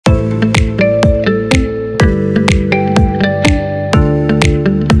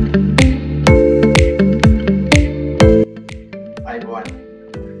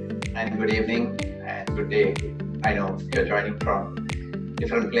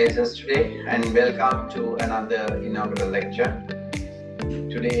places today, and welcome to another inaugural lecture.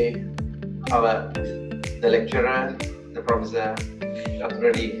 Today, the lecturer, the Professor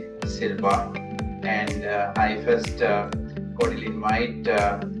Dr. Silva, and I first cordially invite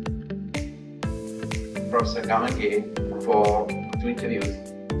Professor Kamake to introduce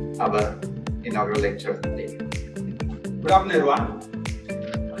our inaugural lecture of the day. Good afternoon, everyone.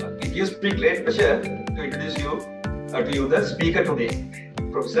 It gives me great pleasure to introduce to you the speaker today,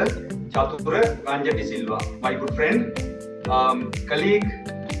 Professor Chatura Ranjati Silva, my good friend, colleague,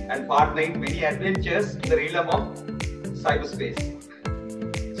 and partner in many adventures in the realm of cyberspace.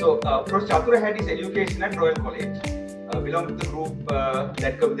 So, Professor Chatura had his education at Royal College, belonged to the group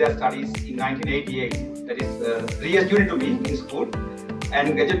that covered their studies in 1988, that is 3 years junior to me in school,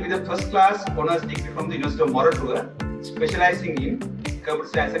 and graduated with a first-class honours degree from the University of Moratuwa, specializing in computer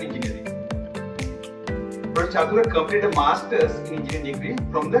science and engineering. Prof. Chatura completed a master's in engineering degree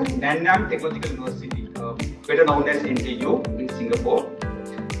from the Nanyang Technological University, better known as NTU, in Singapore,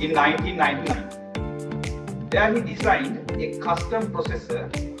 in 1999. There he designed a custom processor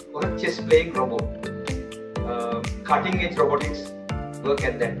for a chess-playing robot. Cutting-edge robotics work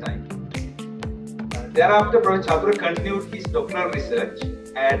at that time. Thereafter, Prof. Chatura continued his doctoral research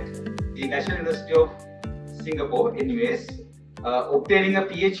at the National University of Singapore, NUS, obtaining a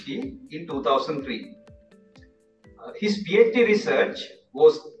PhD in 2003. His PhD research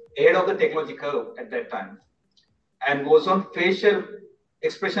was ahead of the technology curve at that time and was on facial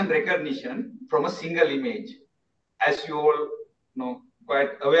expression recognition from a single image. As you all know,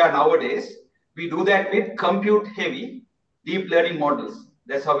 quite aware nowadays, we do that with compute-heavy deep learning models.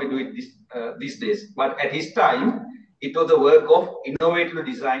 That's how we do it these days. But at his time, it was the work of innovatively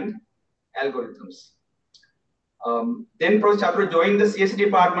designed algorithms. Then Prof. Chatura joined the CS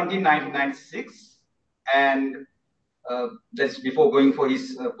department in 1996, and that's before going for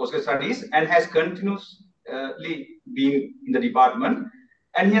his postgraduate studies, and has continuously been in the department,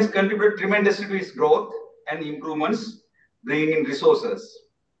 and he has contributed tremendously to his growth and improvements, bringing in resources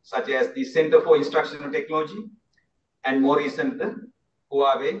such as the Center for Instructional Technology and more recent the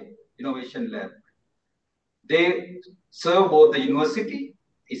Huawei Innovation Lab. They serve both the university,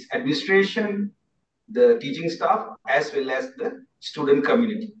 its administration, the teaching staff, as well as the student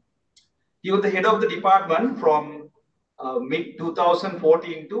community. He was the head of the department from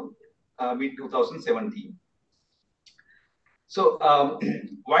mid-2014 to mid-2017. So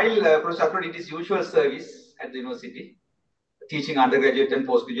while Professor Chatura did his usual service at the university, teaching undergraduate and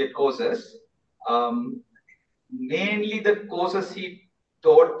postgraduate courses, mainly the courses he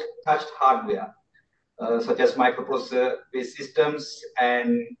taught touched hardware, such as microprocessor-based systems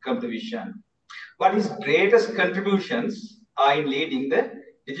and computer vision. But his greatest contributions are in leading the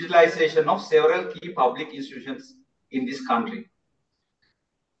digitalization of several key public institutions in this country.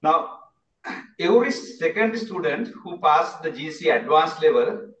 Now, every second student who passed the GC advanced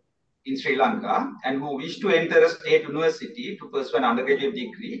level in Sri Lanka and who wish to enter a state university to pursue an undergraduate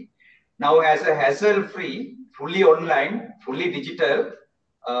degree now has a hassle-free, fully online, fully digital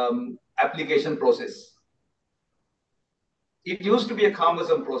application process. It used to be a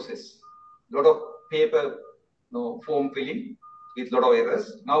cumbersome process, a lot of paper, form filling with a lot of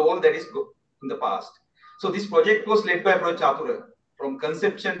errors. Now all that is in the past. So this project was led by Prof. Chatura from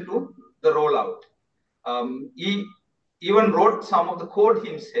conception to the rollout. He even wrote some of the code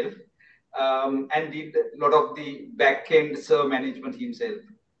himself and did a lot of the back-end server management himself.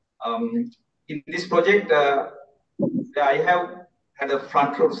 In this project, I have had a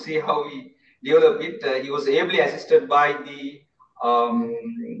front row to see how he developed it. He was ably assisted by the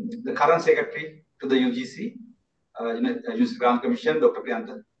current secretary to the UGC, UGC Grant Commission, Dr.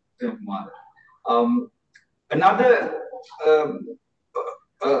 Priyanta Kumar. Another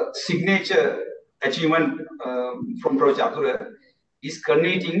signature achievement from Prof. Chatura is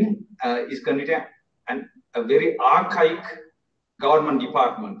converting a very archaic government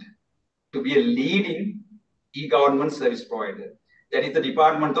department to be a leading e-government service provider. That is the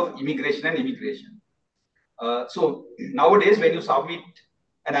Department of Immigration and Immigration. So nowadays, when you submit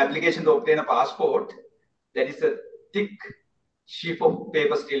an application to obtain a passport, that is a thick sheet of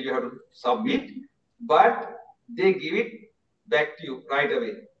paper still you have to submit, but they give it back to you right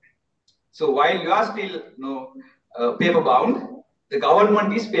away. So while you are still paper bound, the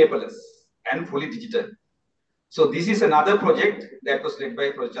government is paperless and fully digital. So this is another project that was led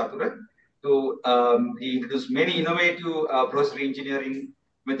by Prof. Chatura to he introduced many innovative process engineering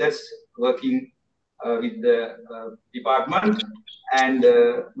methods working with the department, and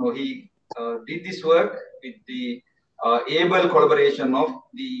he did this work with the able collaboration of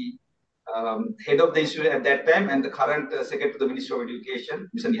the head of the institute at that time and the current secretary to the Ministry of Education,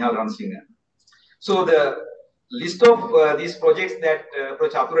 Mr. Nihal Ransinga. So the list of these projects that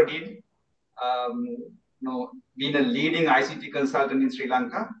Prof. Chatura did, being a leading ICT consultant in Sri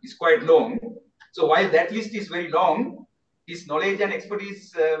Lanka, is quite long. So while that list is very long, his knowledge and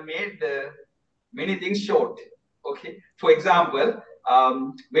expertise made many things short. Okay. For example,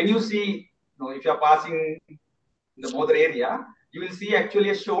 when you see, if you are passing the Modar area, you will see actually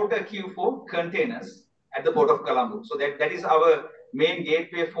a shorter queue for containers at the port of Colombo. So that is our main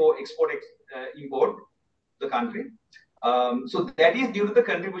gateway for import the country. So that is due to the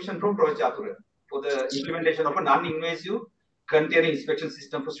contribution from Prof. Chatura for the implementation of a non-invasive container inspection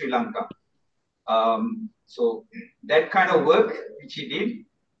system for Sri Lanka. So that kind of work which he did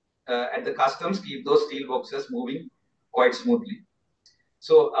at the customs keep those steel boxes moving quite smoothly.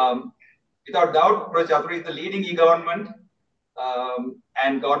 So without doubt, Prof. Chatura is the leading e-government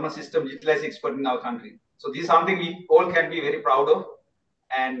and government system utilized expert in our country. So this is something we all can be very proud of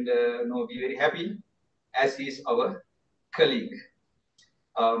and be very happy as he is our colleague.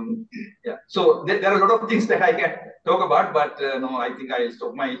 Yeah. So there are a lot of things that I can talk about, but no, I think I'll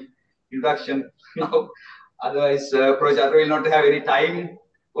stop my introduction now. Otherwise, Prof. Chatura will not have any time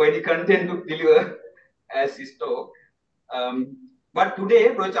or any content to deliver as his talk. But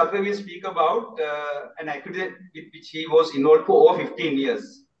today, Prof. Chatura will speak about an activity with which he was involved for over 15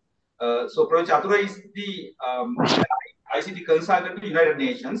 years. So Prof. Chatura is the ICT consultant to the United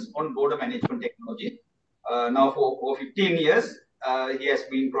Nations on border management technology. Now for over 15 years, he has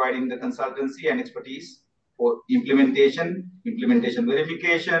been providing the consultancy and expertise for implementation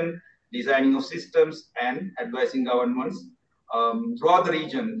verification, designing of systems, and advising governments throughout the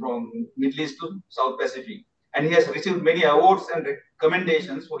region from Middle East to South Pacific. And he has received many awards and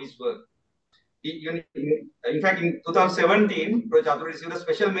recommendations for his work. In fact, in 2017, Prof. Chatura received a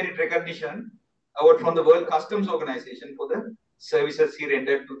special merit recognition award from the World Customs Organization for the services he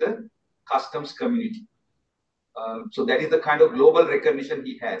rendered to the customs community. So that is the kind of global recognition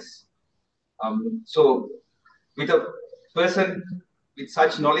he has. So with a person with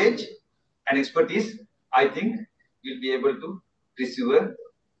such knowledge and expertise, I think we'll be able to receive a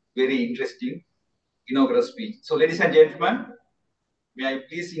very interesting inaugural speech. So ladies and gentlemen, may I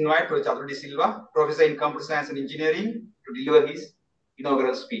please invite Prof. Chatura Silva, Professor in Computer Science and Engineering, to deliver his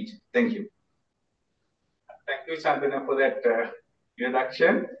inaugural speech. Thank you. Thank you, Chandana, for that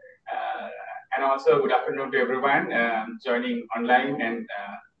introduction. And also, good afternoon to everyone joining online and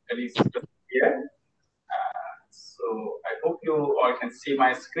colleagues here. So I hope you all can see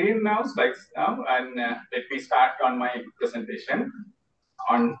my screen now, slides now, and let me start on my presentation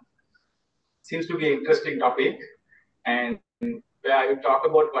on seems to be an interesting topic, and where I will talk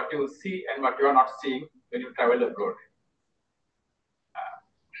about what you see and what you are not seeing when you travel abroad.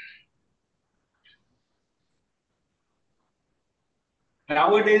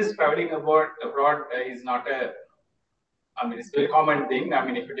 Nowadays, traveling abroad is not a, it's a very common thing.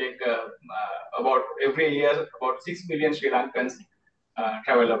 If you take about every year, about 6 million Sri Lankans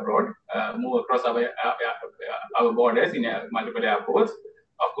travel abroad, move across our borders in multiple airports.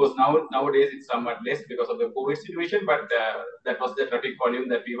 Of course, nowadays it's somewhat less because of the COVID situation, but that was the traffic volume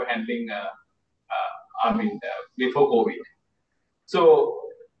that we were handling before COVID. So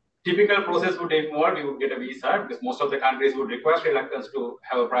typical process would take more. You would get a visa because most of the countries would require Sri Lankans to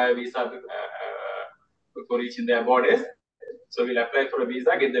have a prior visa before reaching their borders. So we'll apply for a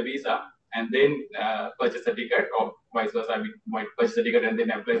visa, get the visa, and then purchase a ticket, or vice versa. We might purchase a ticket and then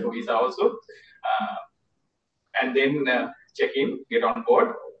apply for visa also, and then check in, get on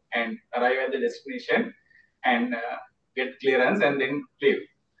board, and arrive at the destination, and get clearance, and then leave.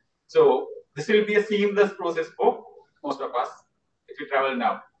 So this will be a seamless process for most of us if you travel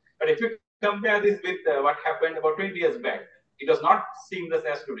now. But if you compare this with what happened about 20 years back, it was not seamless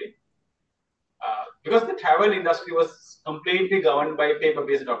as today. Because the travel industry was completely governed by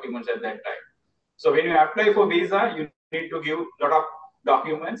paper-based documents at that time. So when you apply for visa, you need to give a lot of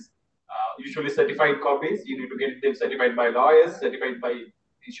documents, usually certified copies. You need to get them certified by lawyers, certified by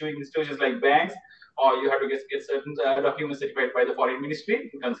issuing institutions like banks, or you have to get certain documents certified by the Foreign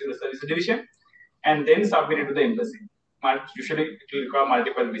Ministry, Consular Services Division, and then submit it to the embassy. Usually, it will require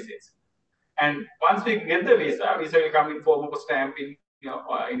multiple visits. And once we get the visa will come in form of a stamp in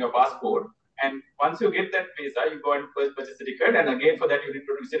your passport. And once you get that visa, you go and purchase a ticket. And again, for that, you need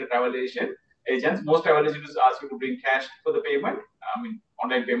to visit a travel agents. Most travel agents ask you to bring cash for the payment.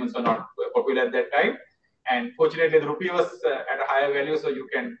 Online payments were not popular at that time. And fortunately, the rupee was at a higher value, so you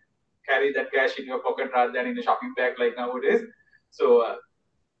can carry that cash in your pocket rather than in a shopping bag like nowadays. So,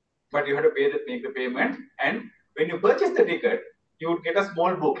 but you have to make the payment. And when you purchase the ticket, you would get a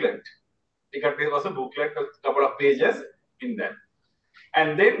small booklet Ticket was a booklet, a couple of pages in that.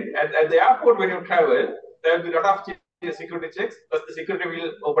 And then at the airport, when you travel, there will be a lot of security checks. Plus, the security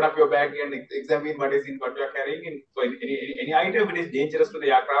will open up your bag and examine what is in what you are carrying. So, any item it is dangerous to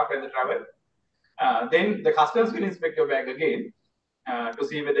the aircraft and the travel. Then the customs will inspect your bag again to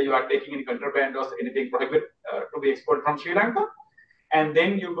see whether you are taking any contraband or anything prohibited to be exported from Sri Lanka. And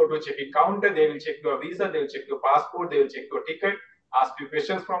then you go to a check-in counter. They will check your visa. They will check your passport. They will check your ticket, ask you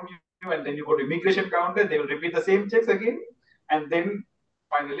questions from you, and then you go to immigration counter. They will repeat the same checks again, and then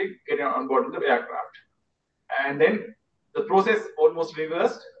finally get on board the aircraft. And then the process almost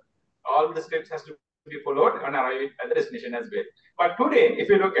reversed. All the steps has to be followed and arrive at the destination as well. But today, if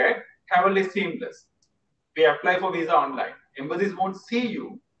you look at, travel is seamless. We apply for visa online. Embassies won't see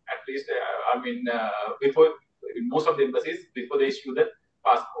you, at least, before, in most of the embassies, before they issue the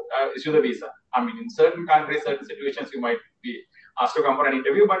passport, issue the visa. I mean, in certain countries, certain situations, you might be asked to come for an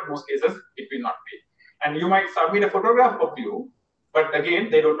interview, but most cases, it will not be. And you might submit a photograph of you, but again,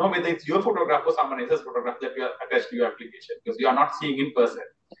 they don't know whether it's your photograph or someone else's photograph that you are attached to your application, because you are not seeing in person.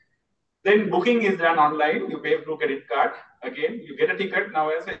 Then booking is done online. You pay through credit card. Again, you get a ticket now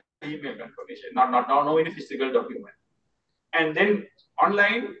as an email confirmation, no any physical document. And then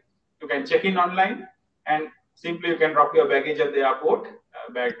online, you can check in online, and simply you can drop your baggage at the airport,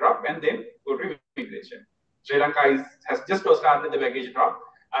 bag drop, and then go to immigration. Sri Lanka has just started the baggage drop.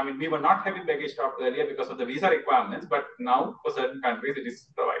 I mean, we were not having baggage drop earlier because of the visa requirements, but now for certain countries it is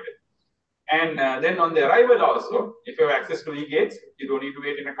provided. And then on the arrival also, if you have access to e-gates, you don't need to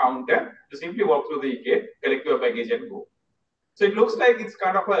wait in a counter. You simply walk through the e-gate, collect your baggage and go. So it looks like it's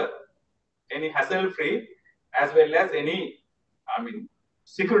kind of any hassle-free as well as any,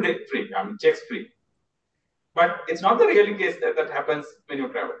 security-free, checks-free. But it's not the real case that happens when you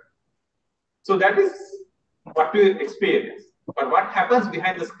travel. So that is what you experience. But what happens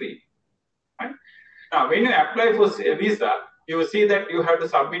behind the screen? Right? Now, when you apply for a visa, you will see that you have to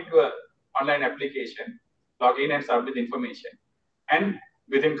submit your online application, log in and submit information. And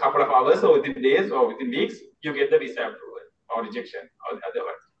within a couple of hours or within days or within weeks, you get the visa approval or rejection or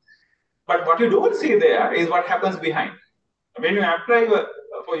otherwise. But what you don't see there is what happens behind. When you apply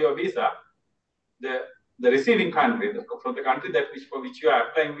for your visa, the receiving country, from the country for which you are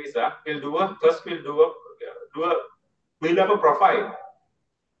applying visa, will build up a profile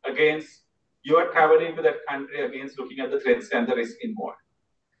against your traveling to that country, against looking at the threats and the risk involved.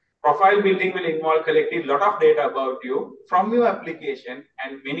 Profile building will involve collecting a lot of data about you from your application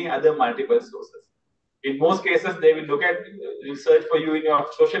and many other multiple sources. In most cases, they will search for you in your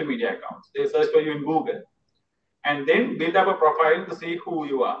social media accounts. They search for you in Google, and then build up a profile to see who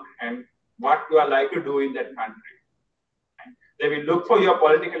you are and what you are like to do in that country. They will look for your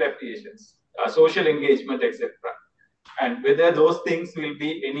political affiliations, social engagement, etc., and whether those things will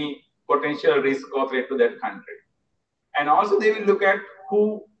be any potential risk or threat to that country. And also they will look at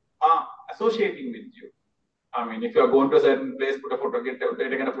who are associating with you. I mean, if you are going to a certain place,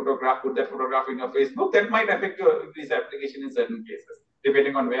 taking a photograph, put that photograph in your Facebook, that might affect your visa application in certain cases,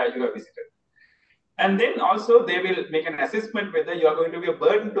 depending on where you have visited. And then also they will make an assessment whether you are going to be a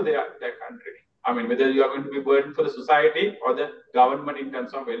burden to their country. I mean, whether you are going to be a burden for the society or the government in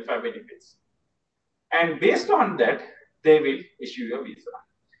terms of welfare benefits. And based on that, they will issue your visa.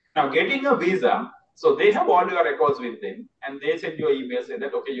 Now, getting a visa, so they have all your records with them, and they send you an email saying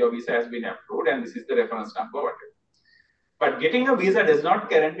that, okay, your visa has been approved and this is the reference number, whatever. But getting a visa does not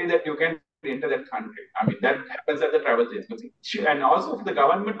guarantee that you can enter that country. I mean, that happens at the travel agency. And also for the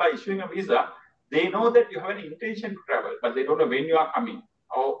government, by issuing a visa, they know that you have an intention to travel, but they don't know when you are coming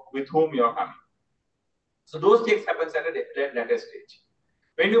or with whom you are coming. So those checks happens at a later stage.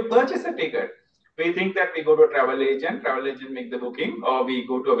 When you purchase a ticket, we think that we go to a travel agent make the booking, or we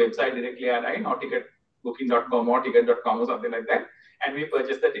go to a website directly airline or ticketbooking.com or ticket.com or something like that, and we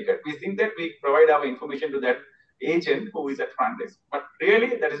purchase the ticket. We think that we provide our information to that agent who is at front desk, but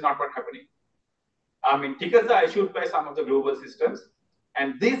really that is not what's happening. I mean, tickets are issued by some of the global systems,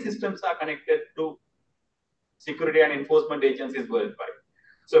 and these systems are connected to security and enforcement agencies worldwide.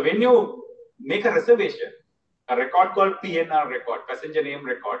 So when you make a reservation, a record called PNR record, passenger name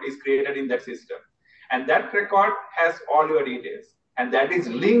record, is created in that system. And that record has all your details. And that is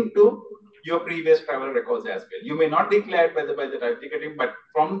linked to your previous travel records as well. You may not declare it by the time ticketing, but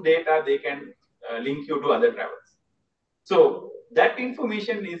from data, they can link you to other travels. So that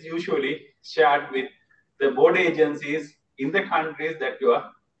information is usually shared with the board agencies in the countries that your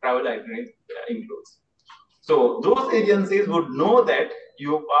travel itinerary includes. So those agencies would know that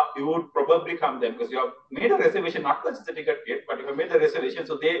you would probably come there because you have made a reservation, not purchased the ticket yet, but you have made the reservation.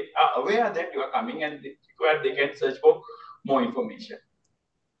 So they are aware that you are coming, and they can search for more information.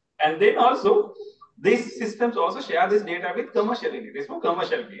 And then also, these systems also share this data with commercial entities for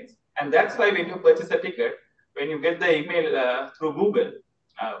commercial gains. And that's why when you purchase a ticket, when you get the email through Google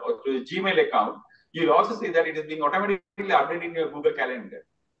or through Gmail account, you'll also see that it is being automatically updated in your Google Calendar.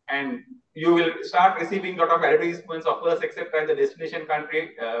 And you will start receiving a lot of advertisements, offers, etc. in the destination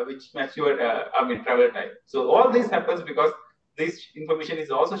country, which match your travel time. So all this happens because this information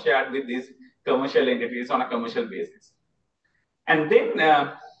is also shared with these commercial entities on a commercial basis. And then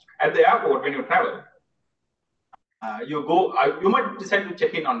at the airport, when you travel, you might decide to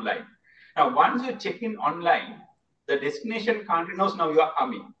check in online. Now, once you check in online, the destination country knows now you are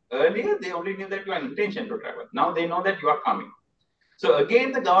coming. Earlier, they only knew that you have intention to travel. Now they know that you are coming. So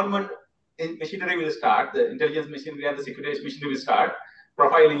again, the government machinery will start, the intelligence machinery and the security machinery will start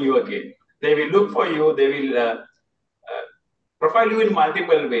profiling you again. They will look for you, they will profile you in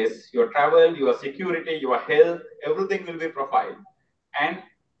multiple ways. Your travel, your security, your health, everything will be profiled. And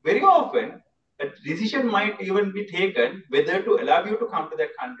very often, a decision might even be taken whether to allow you to come to that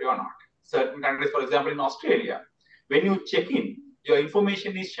country or not. Certain countries, for example, in Australia, when you check in, your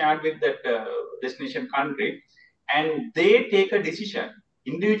information is shared with that destination country, and they take a decision,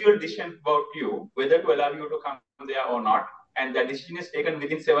 individual decision about you, whether to allow you to come there or not. And that decision is taken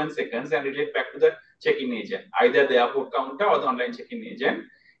within 7 seconds and related back to the check-in agent, either the airport counter or the online check-in agent.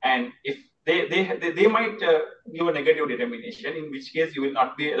 And if they might give a negative determination, in which case you will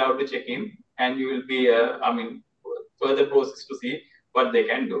not be allowed to check in, and you will be, further process to see what they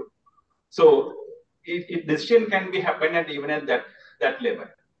can do. So if decision can be happen at even at that level.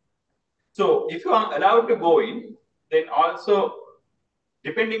 So if you are allowed to go in, then also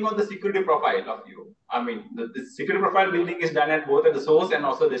depending on the security profile of you, the security profile building is done at both at the source and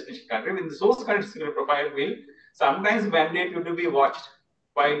also destination country. In the source country, security profile will sometimes mandate you to be watched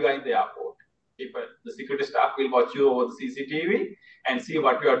while you are in the airport. The security staff will watch you over the CCTV and see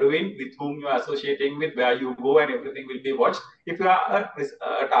what you are doing, with whom you are associating with, where you go, and everything will be watched if you are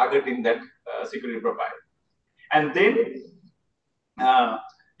a target in that security profile. And then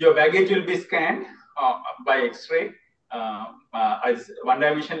your baggage will be scanned by X-ray, as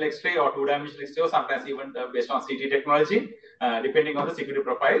one-dimensional X-ray or two-dimensional X-ray, or sometimes even based on CT technology, depending on the security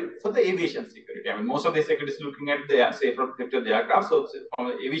profile for the aviation security. Most of the security is looking at the safety of the aircraft. So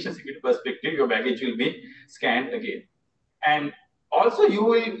from an aviation security perspective, your baggage will be scanned again. And also, you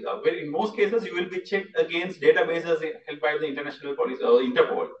will, in most cases, you will be checked against databases held by the international police or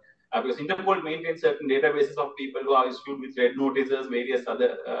Interpol. Because Interpol maintains certain databases of people who are issued with red notices, various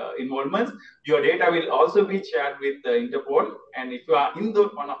other involvements. Your data will also be shared with Interpol. And if you are in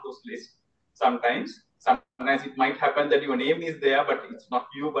one of those lists, sometimes it might happen that your name is there, but it's not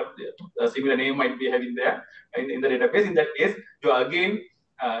you, but a similar name might be having there in the database. In that case, you are again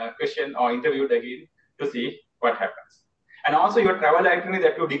questioned or interviewed again to see what happens. And also your travel itinerary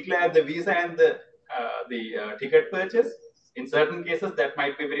that you declare the visa and the ticket purchase. In certain cases, that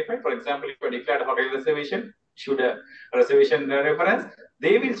might be verified. For example, if you declared a hotel reservation, issued a reservation reference,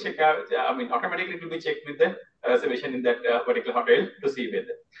 they will check out, automatically it will be checked with the reservation in that particular hotel to see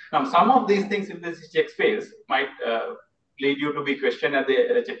whether. Now, some of these things, if this check fails, might lead you to be questioned at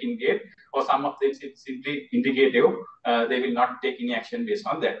the check-in gate, or some of them simply indicative, they will not take any action based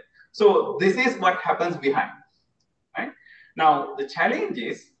on that. So this is what happens behind, right? Now, the challenge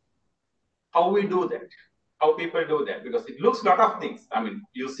is how we do that. How people do that, because it looks a lot of things.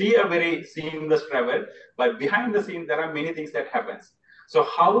 You see a very seamless travel, but behind the scene, there are many things that happens. So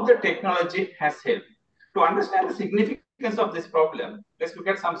how the technology has helped. To understand the significance of this problem, let's look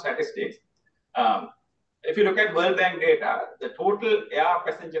at some statistics. If you look at World Bank data, the total air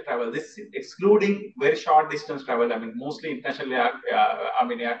passenger travel, this is excluding very short distance travel, mostly international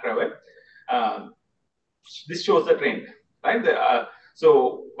air travel, this shows the trend, right?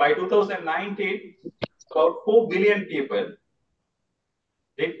 So by 2019, about 4 billion people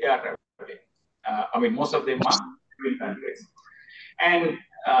did air traveling. Most of them are developing countries. And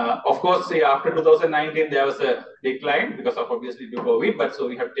of course, after 2019, there was a decline because of obviously the COVID. But so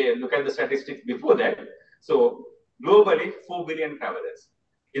we have to look at the statistics before that. So globally, 4 billion travelers.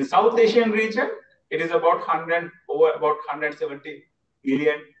 In South Asian region, it is about 170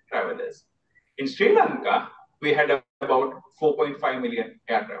 million travelers. In Sri Lanka, we had about 4.5 million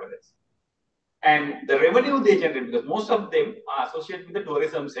air travelers. And the revenue they generate, because most of them are associated with the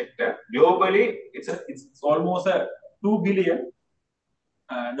tourism sector, globally, it's almost a $2 billion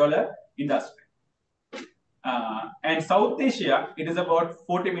industry. And South Asia, it is about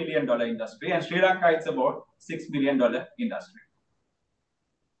 $40 million industry, and Sri Lanka, it's about $6 million industry.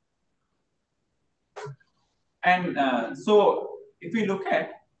 And so if we look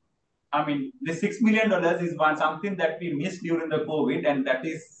at I mean, the $6 million is something that we missed during the COVID, and that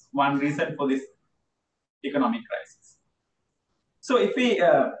is one reason for this economic crisis. So if we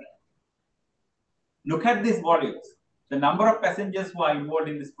look at these volumes, the number of passengers who are involved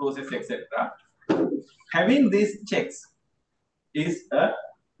in this process, etc., having these checks is a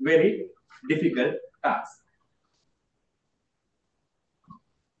very difficult task.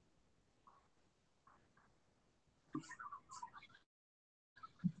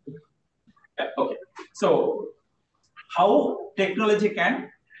 Okay, so how technology can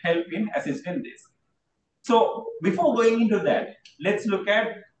help in assisting this? So before going into that, let's look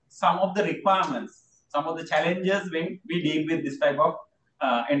at some of the requirements, some of the challenges when we deal with this type of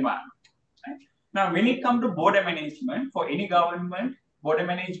environment. Right? Now, when it comes to border management, for any government, border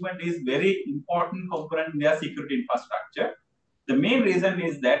management is very important component in their security infrastructure. The main reason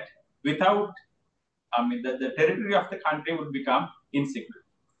is that without, the territory of the country would become insecure.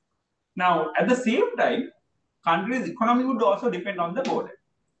 Now, at the same time, country's economy would also depend on the border,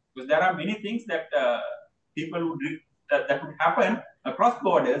 because there are many things that people would that would happen across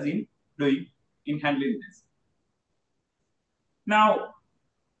borders in handling this. Now,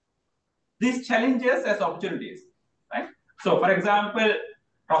 these challenges as opportunities, right? So, for example,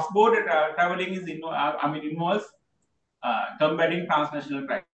 cross-border traveling is involves combating transnational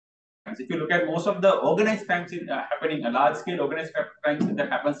crimes. If you look at most of the organized crimes happening, a large-scale organized crimes that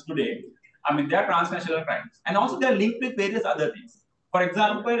happens today, they are transnational crimes, and also they are linked with various other things. For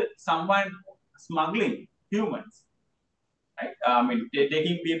example, someone smuggling humans, right?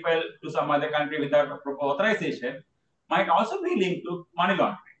 Taking people to some other country without proper authorization might also be linked to money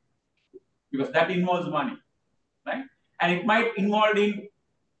laundering, because that involves money, right? And it might involve in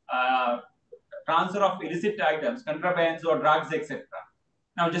transfer of illicit items, contrabands or drugs, etc.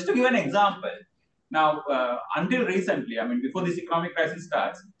 Now, just to give an example, now until recently, before this economic crisis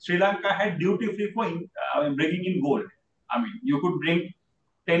starts, Sri Lanka had duty free for bringing in gold. You could bring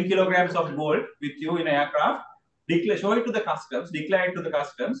 10 kilograms of gold with you in an aircraft, show it to the customs, declare it to the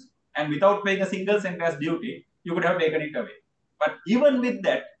customs, and without paying a single cent as duty, you could have taken it away. But even with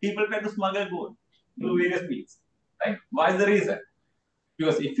that, people try to smuggle gold through various means. Right? Why is the reason?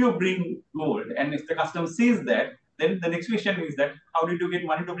 Because if you bring gold and if the customs sees that, then the next question is that how did you get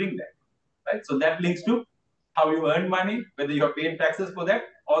money to bring that? Right? So that links to how you earn money, whether you have paid taxes for that,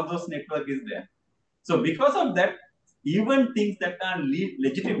 all those network is there. So because of that, even things that are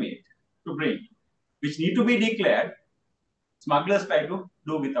legitimate to bring, which need to be declared, smugglers try to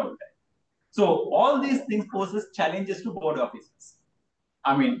do without that. So all these things poses challenges to border officers.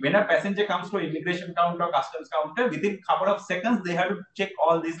 When a passenger comes to immigration counter or customs counter, within a couple of seconds, they have to check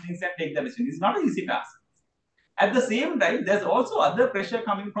all these things and take the decision. It's not an easy task. At the same time, there's also other pressure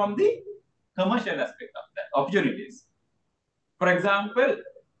coming from the commercial aspect of that, opportunities. For example,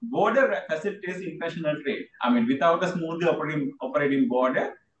 border facilitates international trade. Without a smoothly operating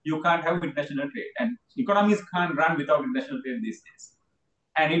border, you can't have international trade. And economies can't run without international trade these days.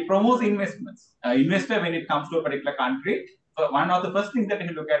 And it promotes investments. Investor, when it comes to a particular country, one of the first things that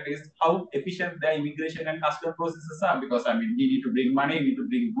you look at is how efficient their immigration and customs processes are. Because you need to bring money, you need to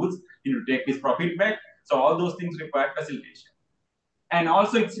bring goods, you need to take his profit back. So all those things require facilitation. And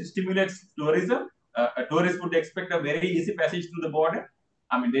also it stimulates tourism. A tourist would expect a very easy passage through the border.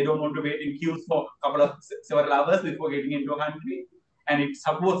 They don't want to wait in queues for several hours before getting into a country. And it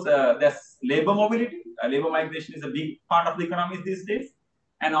supports there's labor mobility. Labor migration is a big part of the economy these days.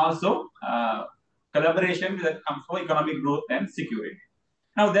 And also collaboration that comes for economic growth and security.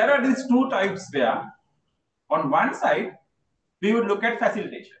 Now, there are these two types where, on one side, we would look at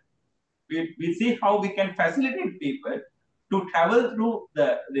facilitation. We see how we can facilitate people to travel through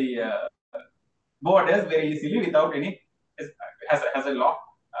the borders very easily without any has a lot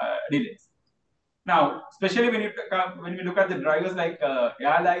delays. Now, especially when we look at the drivers like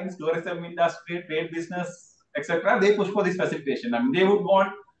airlines, tourism industry, trade business, etc., they push for this facilitation. They would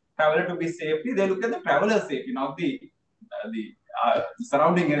want traveler to be safety. They look at the traveler safety, not the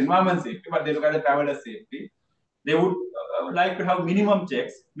surrounding environment safety, but they look at the traveler safety. They would like to have minimum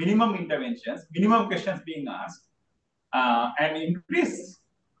checks, minimum interventions, minimum questions being asked, and increase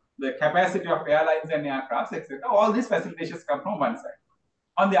the capacity of airlines and aircrafts, etc. All these facilitations come from one side.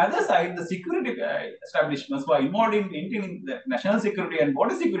 On the other side, the security establishments who are involved in maintaining the national security and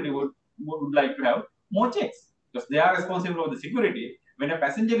border security would like to have more checks, because they are responsible for the security. When a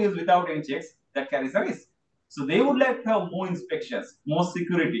passenger is without any checks, that carries a risk. So they would like to have more inspections, more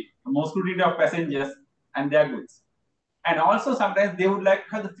security of passengers and their goods. And also sometimes they would like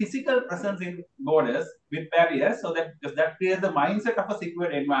to have the physical presence in borders with barriers, so that because that creates the mindset of a secure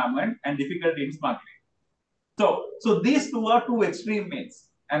environment and difficulty in smuggling. So these two are two extreme means.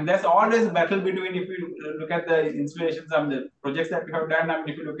 And there's always a battle between, if you look at the installations and the projects that we have done, I mean,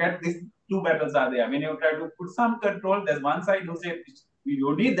 if you look at these two battles are there. When you try to put some control, there's one side who says we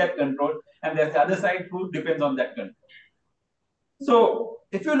don't need that control, and there's the other side who depends on that control. So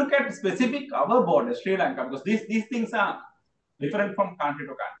if you look at specific our border, Sri Lanka, because these things are different from country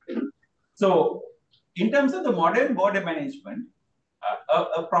to country. So in terms of the modern border management,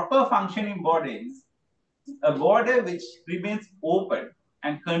 a proper functioning border is a border which remains open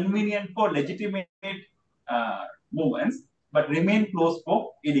and convenient for legitimate movements, but remain closed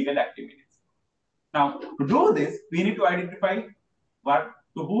for illegal activities. Now, to do this, we need to identify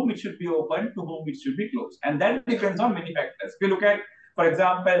to whom it should be open, to whom it should be closed. And that depends on many factors. If you look at, for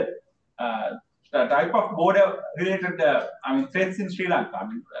example, the type of border related, threats in Sri Lanka,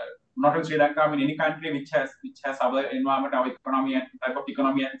 not in Sri Lanka, any country which has our environment, our economy, and type of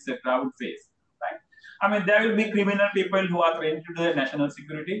economy, etc., would face. Right? There will be criminal people who are threatening to the national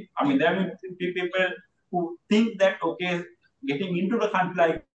security. There will be people who think that, okay, getting into the country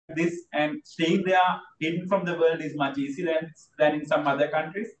like this and staying there hidden from the world is much easier than in some other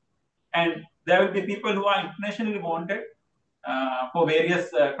countries. And there will be people who are internationally wanted for various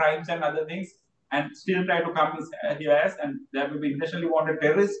crimes and other things, and still try to come here, and there will be internationally wanted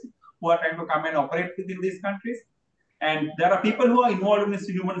terrorists who are trying to come and operate within these countries. And there are people who are involved in this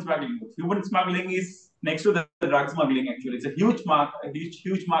human smuggling. Human smuggling is next to the drug smuggling. Actually, it's a huge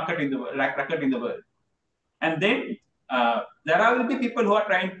market in the world, record in the world. And then there will be people who are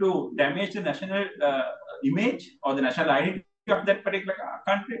trying to damage the national image or the national identity of that particular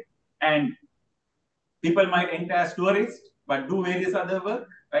country. And people might enter as tourists, but do various other work,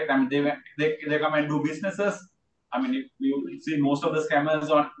 right? They come and do businesses. If you see most of the scammers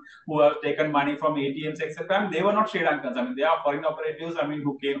who have taken money from ATMs, etc., they were not Sri Lankans. They are foreign operatives,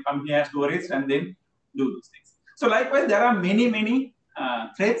 who come here as tourists and then do those things. So likewise, there are many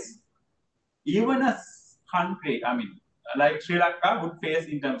threats. Even a country, like Sri Lanka would face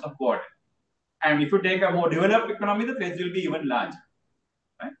in terms of border. And if you take a more developed economy, the threats will be even larger.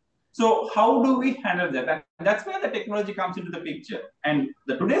 Right? So how do we handle that? And that's where the technology comes into the picture. And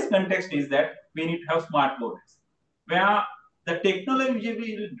the today's context is that we need to have smart borders, where the technology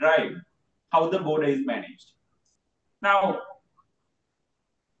will drive how the border is managed. Now,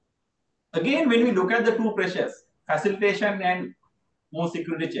 again, when we look at the two pressures, facilitation and more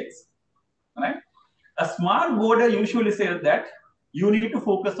security checks, right? A smart border usually says that you need to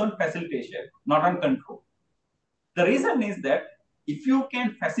focus on facilitation, not on control. The reason is that if you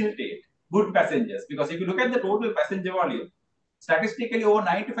can facilitate good passengers, because if you look at the total passenger volume, statistically over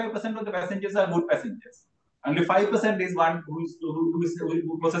 95% of the passengers are good passengers. Only 5% is one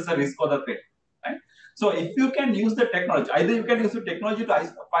who poses a risk for the threat. Right? So if you can use the technology, either you can use the technology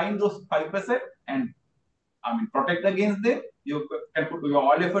to find those 5% and protect against them, you can put your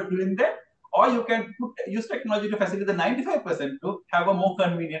all effort doing that, or you can use technology to facilitate the 95% to have a more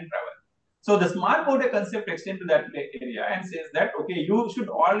convenient travel. So the smart border concept extends to that area and says that, okay, you should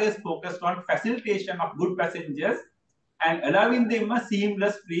always focus on facilitation of good passengers and allowing them a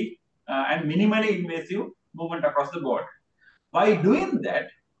seamless, free, and minimally invasive movement across the border. By doing that,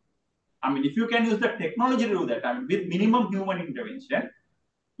 if you can use the technology to do that, with minimum human intervention,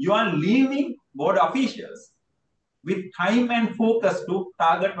 you are leaving border officials with time and focus to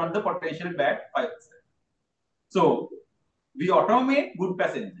target on the potential bad 5%. So we automate good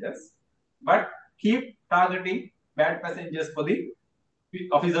passengers, but keep targeting bad passengers for the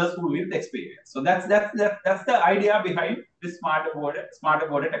officers who with experience. So that's the idea behind this smarter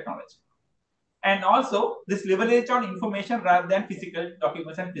border technology. And also this leverage on information rather than physical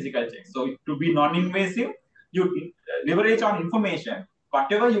documents and physical checks. So to be non-invasive, you leverage on information,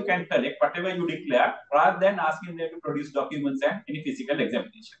 whatever you can collect, whatever you declare, rather than asking them to produce documents and any physical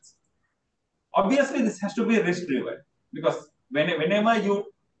examinations. Obviously, this has to be risk-driven, because whenever you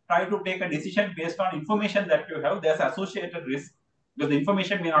try to take a decision based on information that you have, there's associated risk, because the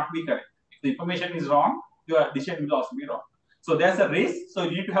information may not be correct. If the information is wrong, your decision will also be wrong. So there's a risk. So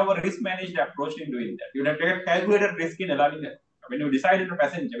you need to have a risk-managed approach in doing that. You have to take a calculated risk in allowing it. When you decide to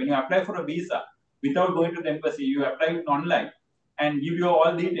passenger, when you apply for a visa without going to the embassy, you apply it online and give you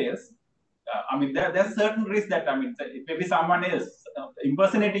all details. There's a certain risk that maybe someone is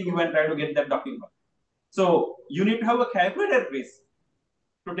impersonating you and try to get that document. So you need to have a calculated risk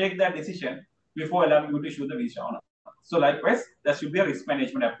to take that decision before allowing you to issue the visa or not. So likewise, there should be a risk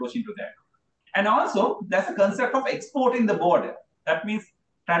management approach into that. And also, there's a concept of exporting the border. That means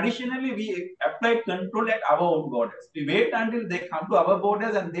traditionally we applied control at our own borders. We wait until they come to our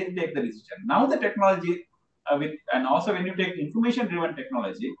borders and then take the decision. Now the technology, and also when you take information-driven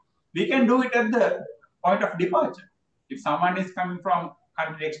technology, we can do it at the point of departure. If someone is coming from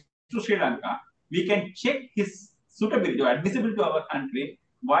country X to Sri Lanka, we can check his suitability or admissibility to our country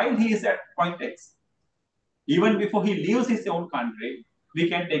while he is at point X. Even before he leaves his own country, we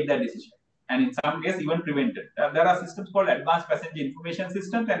can take that decision. And in some cases, even prevent it. There are systems called advanced passenger information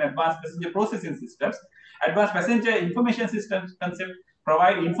systems and advanced passenger processing systems. Advanced passenger information systems concept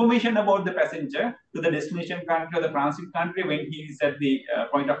provide information about the passenger to the destination country or the transit country when he is at the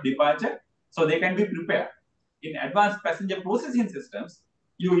point of departure, so they can be prepared. In advanced passenger processing systems,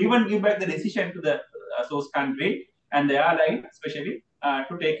 you even give back the decision to the source country and the airline, especially,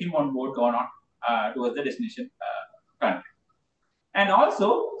 to take him on board or not towards the destination country. And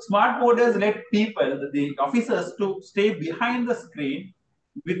also, smart borders let people, the officers, to stay behind the screen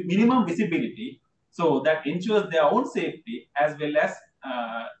with minimum visibility, so that ensures their own safety as well as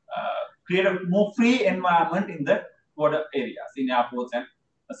create a more free environment in the border areas, in airports and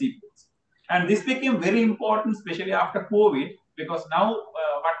seaports. And this became very important, especially after COVID, because now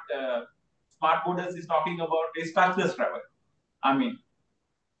what smart borders is talking about is touchless travel. I mean,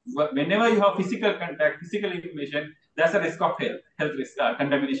 whenever you have physical contact, physical information, there's a risk of health risk,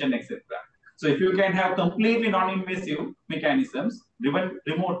 contamination, etc. So if you can have completely non-invasive mechanisms driven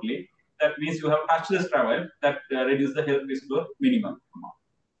remotely, that means you have touchless travel that reduce the health risk to a minimum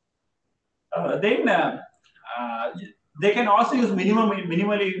amount. Then they can also use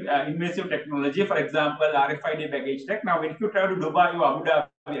minimally invasive technology. For example, RFID baggage tech. Now, if you travel to Dubai or Abu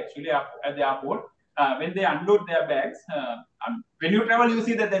Dhabi, actually at the airport, when they unload their bags, when you travel, you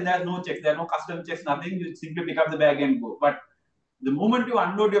see that then there's no checks, there are no custom checks, nothing. You simply pick up the bag and go. But the moment you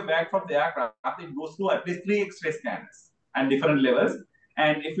unload your bag from the aircraft, it goes through at least 3 X-ray scanners and different levels.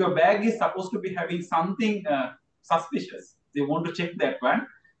 And if your bag is supposed to be having something suspicious, they want to check that one,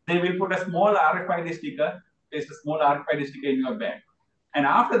 they will put a small RFID sticker, paste a small RFID sticker in your bag. And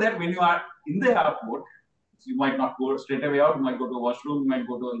after that, when you are in the airport, you might not go straight away out, you might go to a washroom, you might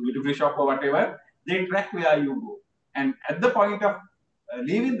go to a duty-free shop or whatever, they track where you go. And at the point of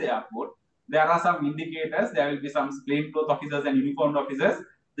leaving the airport, there are some indicators, there will be some plainclothes officers and uniformed officers.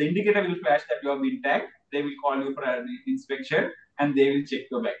 The indicator will flash that you have been tagged, they will call you for an inspection and they will check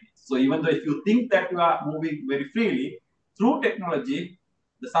your baggage. So even though if you think that you are moving very freely, through technology,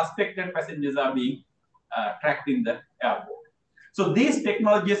 the suspected passengers are being tracked in the airport. So these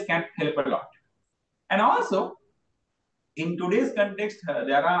technologies can help a lot. And also, in today's context,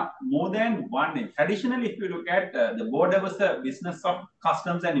 there are more than one. Traditionally, if you look at the border was a business of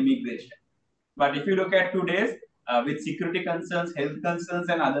customs and immigration. But if you look at today's, with security concerns, health concerns,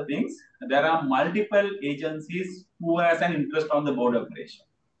 and other things, there are multiple agencies who has an interest on the border operation.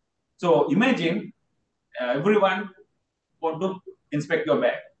 So imagine everyone want to inspect your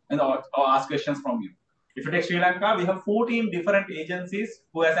bag and or ask questions from you. If you take Sri Lanka, we have 14 different agencies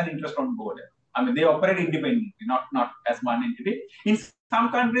who has an interest on border. I mean, they operate independently, not as one entity. In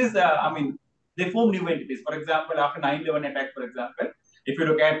some countries, I mean, they form new entities. For example, after 9/11 attack, for example, if you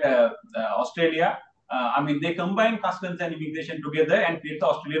look at Australia, I mean, they combine customs and immigration together and create the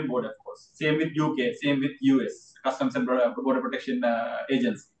Australian Border Force. Same with UK, same with US, Customs and Border Protection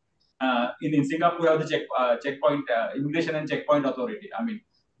Agency. In Singapore, we have the checkpoint, Immigration and Checkpoint Authority. I mean,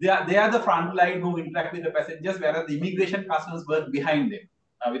 they are the front line who interact with the passengers, whereas the immigration customs work behind them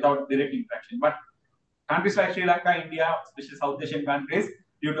without direct interaction. But countries like Sri Lanka, India, especially South Asian countries,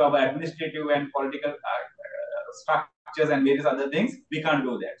 due to our administrative and political structures and various other things, we can't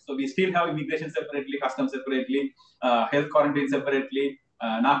do that. So we still have immigration separately, customs separately, health quarantine separately,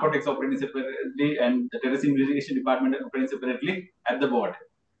 narcotics operating separately, and the terrorism investigation department operating separately at the border.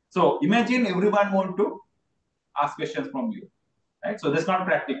 So imagine everyone want to ask questions from you, right? So that's not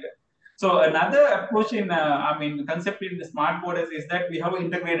practical. So another approach in, concept in the smart borders is that we have an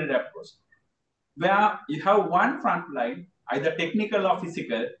integrated approach, where you have one front line, either technical or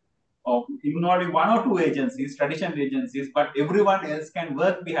physical, or even only one or two agencies, traditional agencies, but everyone else can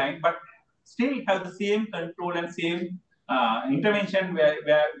work behind, but still have the same control and same intervention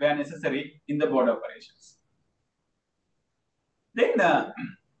where necessary in the border operations. Then,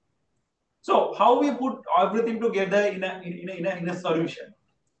 so how we put everything together in a solution?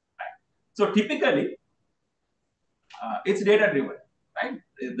 Right? So typically, it's data driven, right?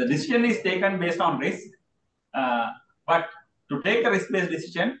 The decision is taken based on risk, but to take a risk-based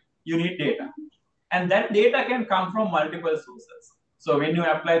decision, you need data, and that data can come from multiple sources. So when you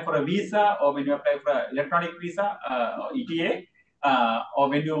apply for a visa, or when you apply for an electronic visa, or ETA, or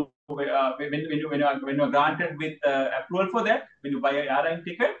when you are granted with approval for that, when you buy an airline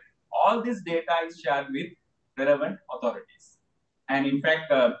ticket, all this data is shared with relevant authorities. And in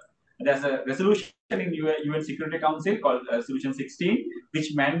fact, there's a resolution in UN Security Council called Resolution 16,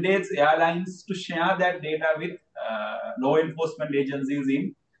 which mandates airlines to share that data with law enforcement agencies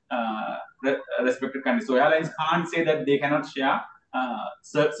in respected countries. So airlines can't say that they cannot share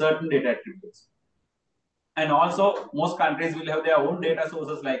certain data attributes. And also, most countries will have their own data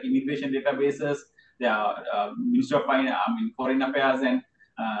sources like immigration databases, their Ministry of Foreign Affairs and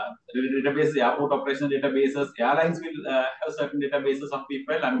database, airport operation databases. Airlines will have certain databases of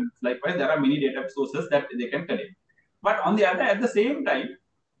people, and likewise, there are many data sources that they can collect. But on the other, at the same time,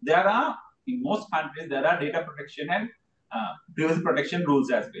 there are in most countries there are data protection and privacy protection rules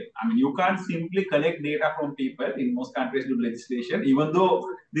as well. I mean, you can't simply collect data from people. In most countries, do legislation. Even though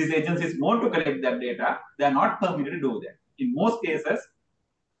these agencies want to collect that data, they are not permitted to do that. In most cases,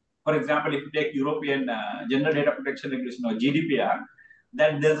 for example, if you take European General Data Protection Regulation or GDPR,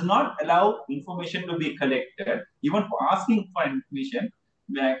 that does not allow information to be collected. Even for asking for information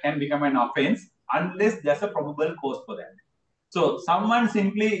can become an offense unless there's a probable cause for that. So someone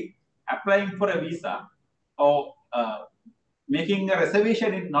simply applying for a visa or making a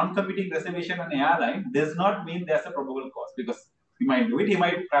reservation in non-committing reservation on an airline does not mean there's a probable cause, because he might do it, he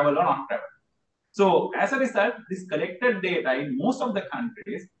might travel or not travel. So as a result, this collected data in most of the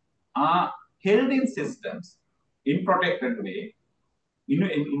countries are held in systems in protected way,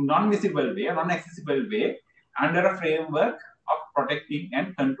 in non-visible way, non-accessible way, under a framework of protecting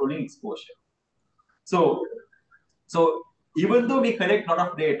and controlling exposure. So even though we collect a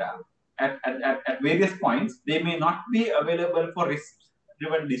lot of data at various points, they may not be available for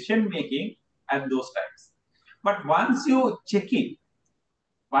risk-driven decision making at those times. But once you check in,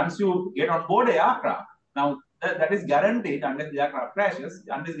 once you get on board a aircraft, now that is guaranteed, unless the aircraft crashes,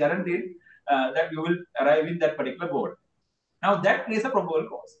 and is guaranteed that you will arrive in that particular board. Now that creates a probable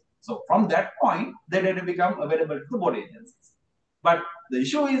cause. So from that point, the data become available to the board agencies. But the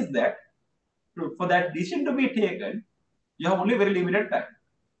issue is that for that decision to be taken, you have only very limited time.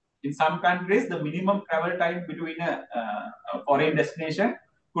 In some countries, the minimum travel time between a foreign destination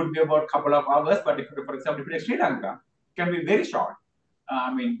could be about a couple of hours. But if, for example, if you take Sri Lanka, it can be very short.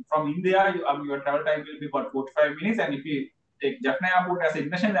 I mean, from India, your travel time will be about 45 minutes. And if you take Jaffna Airport as an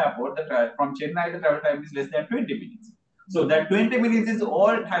international airport, from Chennai, the travel time is less than 20 minutes. So that 20 minutes is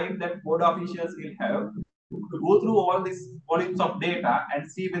all time that board officials will have to go through all these volumes of data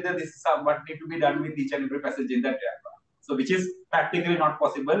and see whether this is what need to be done with each and every passenger in that aircraft. So which is practically not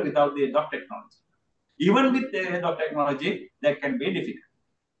possible without the aid of technology. Even with the aid of technology, that can be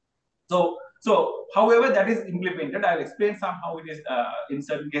difficult. So however that is implemented, I'll explain somehow it is in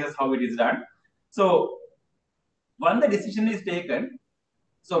certain cases how it is done. So when the decision is taken,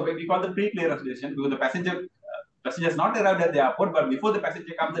 so we call the pre-clearance decision, because the passenger has not arrived at the airport, but before the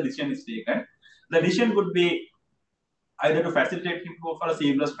passenger comes, the decision is taken. The decision could be either to facilitate him for a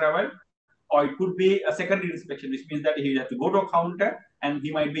seamless travel, or it could be a secondary inspection, which means that he has to go to a counter and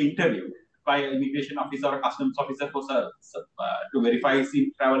he might be interviewed by an immigration officer or customs officer to verify his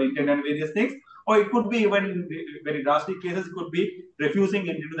travel intent and various things. Or it could be, even in very drastic cases, it could be refusing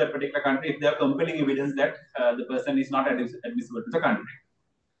entry to that particular country if there are compelling evidence that the person is not admissible to the country.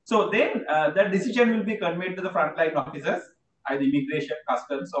 So then that decision will be conveyed to the frontline officers, either immigration,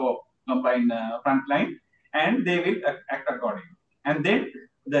 customs, or combined frontline, and they will act accordingly. And then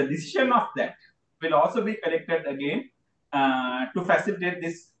the decision of that will also be collected again to facilitate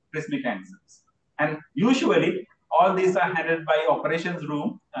these risk mechanisms. And usually, all these are handled by operations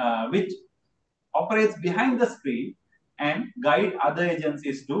room, which operates behind the screen and guide other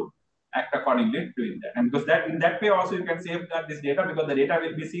agencies to act accordingly doing that. And because that in that way also you can safeguard this data, because the data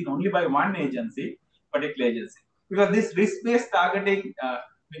will be seen only by one agency, particular agency. Because this risk-based targeting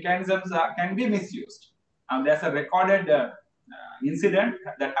mechanisms can be misused. There's a recorded incident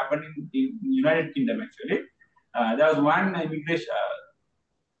that happened in United Kingdom actually. There was one immigration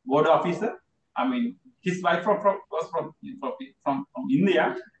board officer. I mean, his wife was from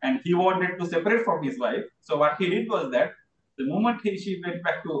India, and he wanted to separate from his wife. So what he did was that the moment she went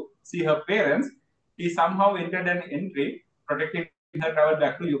back to see her parents, he somehow entered an entry protecting her travel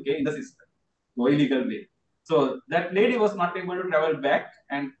back to UK in the system, no illegal way. So that lady was not able to travel back,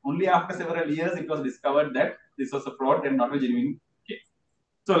 and only after several years it was discovered that this was a fraud and not a genuine case.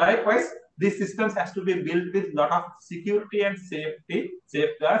 So likewise, these systems has to be built with a lot of security and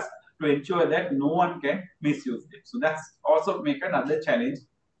safeguards to ensure that no one can misuse them. So that's also make another challenge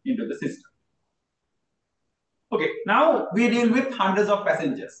into the system. Okay, now we deal with hundreds of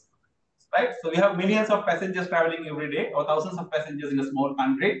passengers, right? So we have millions of passengers traveling every day, or thousands of passengers in a small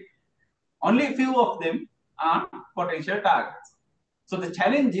country. Only a few of them are potential targets. So the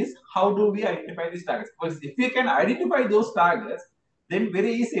challenge is, how do we identify these targets? Because if we can identify those targets, then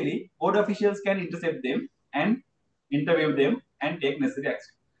very easily board officials can intercept them and interview them and take necessary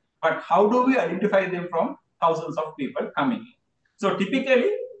action. But how do we identify them from thousands of people coming in? So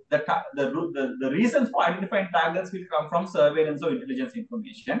typically, the reasons for identifying targets will come from surveillance or intelligence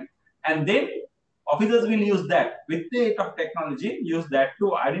information, and then officers will use that with the aid of technology, use that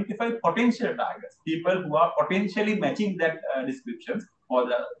to identify potential targets, people who are potentially matching that descriptions or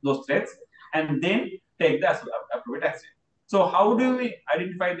those threats, and then take the appropriate action. So how do we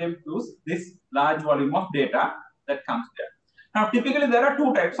identify them? Use this large volume of data that comes there. Now, typically there are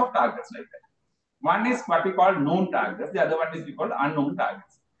two types of targets like that. One is what we call known targets. The other one is we call unknown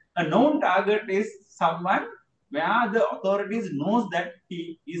targets. A known target is someone where the authorities knows that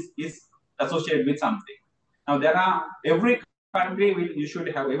he is associated with something. Now there are every country will you should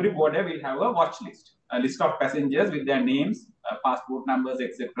have every border will have a watch list, a list of passengers with their names, passport numbers,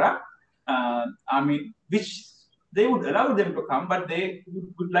 etc. I mean, which they would allow them to come, but they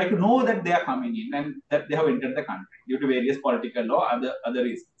would like to know that they are coming in and that they have entered the country due to various political or other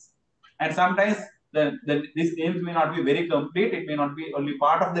reasons. And sometimes these names may not be very complete. It may not be only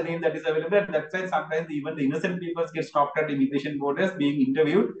part of the name that is available. That's why sometimes even the innocent people get stopped at immigration borders being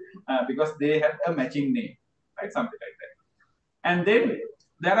interviewed because they have a matching name, right? Something like that. And then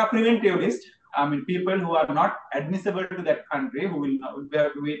there are preventive lists. I mean, people who are not admissible to that country who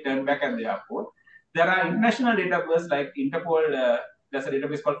will be turned back at the airport. There are international databases like Interpol. There's a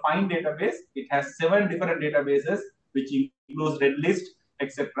database called FIND database. It has 7 different databases, which includes red list,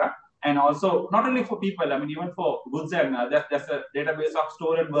 etc. And also not only for people, I mean, even for goods and there's a database of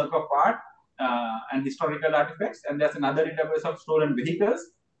stolen work of art and historical artifacts. And there's another database of stolen vehicles.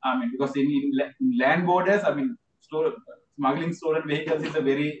 I mean, because in land borders, I mean, smuggling stolen vehicles is a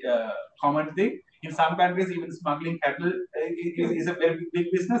very common thing. In some countries, even smuggling cattle is a very big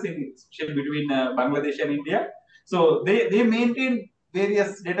business, especially between Bangladesh and India. So they maintain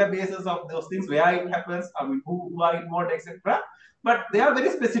various databases of those things, where it happens, I mean, who are involved, etc. But they are very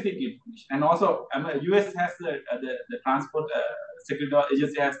specific information. And also, US has the transport security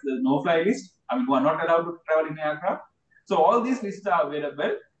agency has the no-fly list. I mean, who are not allowed to travel in aircraft. So all these lists are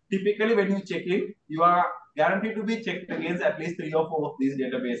available. Typically, when you check in, you are guaranteed to be checked against at least 3 or 4 of these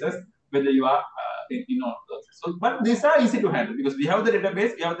databases, whether you are so, but these are easy to handle because we have the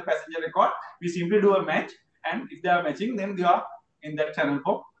database, we have the passenger record, we simply do a match, and if they are matching, then we are in that channel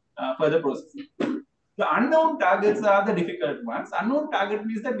for further processing. The unknown targets are the difficult ones. Unknown target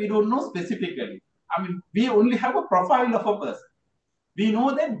means that we don't know specifically. I mean, we only have a profile of a person. We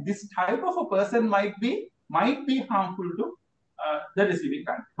know that this type of a person might be harmful to the receiving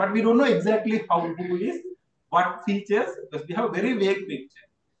country, but we don't know exactly who is, what features, because we have a very vague picture.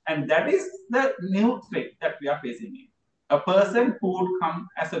 And that is the new threat that we are facing. A person who would come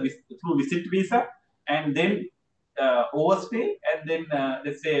as through visit visa and then overstay and then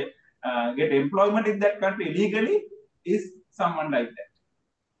let's say get employment in that country illegally is someone like that.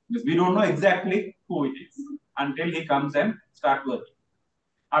 Because we don't know exactly who it is until he comes and start working.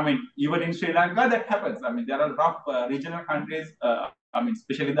 I mean, even in Sri Lanka, that happens. I mean, there are rough regional countries, I mean,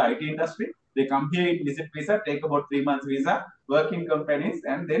 especially the IT industry. They come here in visit visa, take about 3 months visa, work in companies,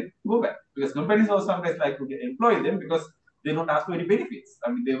 and then go back. Because companies also sometimes like to employ them because they don't ask for any benefits. I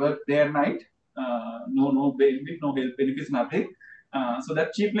mean, they work day and night, no benefit, no health benefits, nothing. So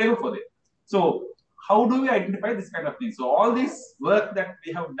that's cheap labor for them. So how do we identify this kind of thing? So all this work that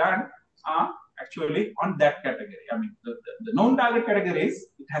we have done are actually on that category. I mean, the known target categories,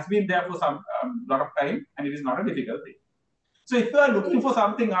 it has been there for some lot of time, and it is not a difficult thing. So if you are looking for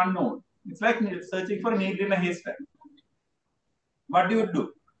something unknown, it's like searching for a needle in a haystack. What do you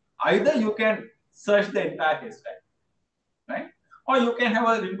do? Either you can search the entire haystack, right? Or you can have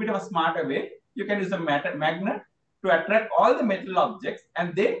a little bit of a smarter way. You can use a magnet to attract all the metal objects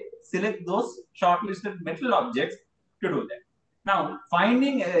and then select those shortlisted metal objects to do that. Now,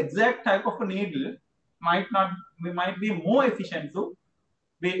 finding an exact type of a needle might be more efficient to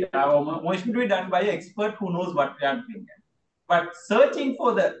be done by an expert who knows what they are doing. But searching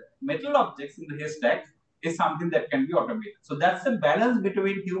for the metal objects in the haystack is something that can be automated. So that's the balance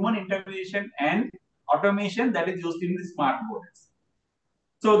between human intervention and automation that is used in the smart borders.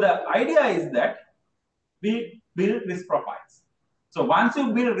 So the idea is that we build risk profiles. So once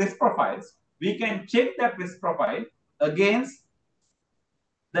you build risk profiles, we can check that risk profile against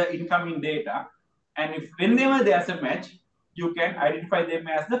the incoming data. And if whenever there's a match, you can identify them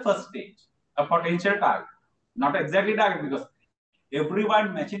as the first stage, a potential target. Not exactly target, because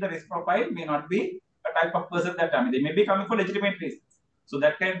everyone matching the risk profile may not be a type of person that they may be coming for legitimate reasons. So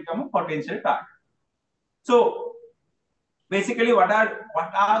that can become a potential target. So basically, what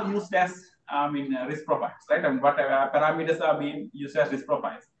are used as risk profiles, right? And what parameters are being used as risk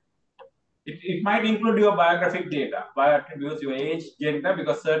profiles. It might include your biographic data, attributes, your age, gender,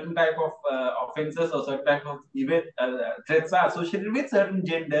 because certain type of offenses or certain type of event threats are associated with certain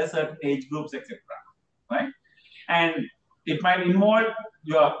gender, certain age groups, etc. Right? And it might involve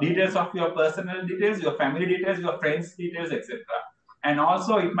your details of your personal details, your family details, your friends' details, etc. And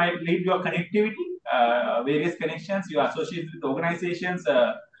also it might lead your connectivity, various connections, your associations with organizations,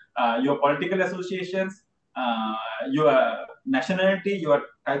 your political associations, your nationality, your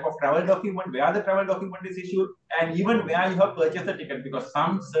type of travel document, where the travel document is issued, and even where you have purchased the ticket, because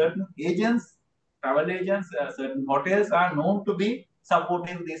some certain agents, travel agents, certain hotels are known to be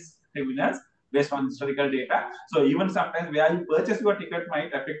supporting these criminals based on historical data. So even sometimes where you purchase your ticket might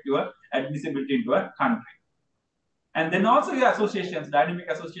affect your admissibility into a country. And then also your associations, dynamic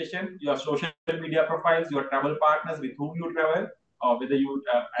association, your social media profiles, your travel partners with whom you travel, or whether you,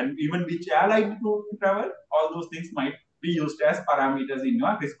 and even which airline with whom you travel, all those things might be used as parameters in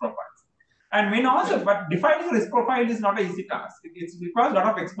your risk profiles. And when also, but defining a risk profile is not an easy task. It requires a lot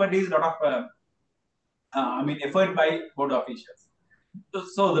of expertise, a lot of, effort by board officials.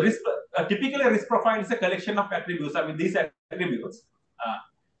 So the risk, typically a risk profile is a collection of attributes. These attributes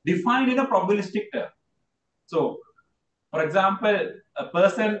defined in a probabilistic term. So, for example, a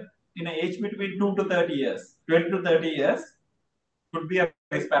person in an age between 2 to 30 years, 20 to 30 years could be a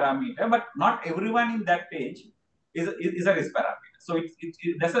risk parameter, but not everyone in that age is a risk parameter. So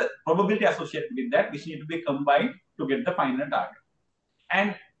there's a probability associated with that, which need to be combined to get the final target.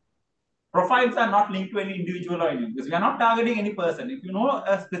 And profiles are not linked to any individual or anything, because we are not targeting any person. If you know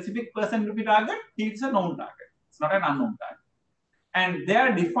a specific person to be targeted, it's a known target. It's not an unknown target. And they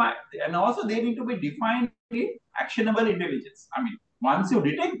are defined, and also they need to be defined in actionable intelligence. Once you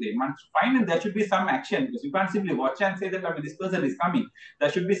detect them, once you find them, there should be some action, because you can't simply watch and say that this person is coming. There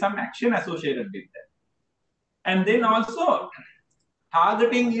should be some action associated with that. And then also,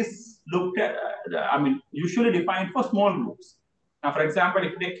 targeting is looked at, usually defined for small groups. Now, for example,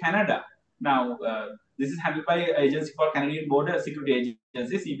 if you take Canada, now this is handled by an agency called Canadian Border Security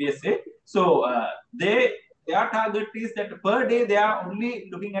Agency, CBSA. So their target is that per day they are only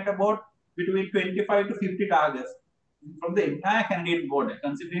looking at about between 25 to 50 targets from the entire Canadian border,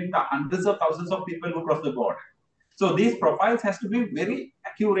 considering the hundreds of thousands of people who cross the border. So these profiles has to be very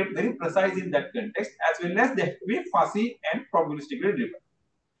accurate, very precise in that context, as well as they have to be fuzzy and probabilistically driven.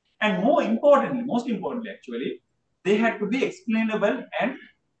 And most importantly actually, they had to be explainable and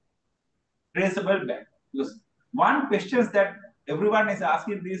traceable back. Because one question that everyone is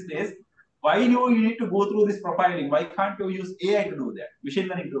asking these days, why do you need to go through this profiling? Why can't you use AI to do that, machine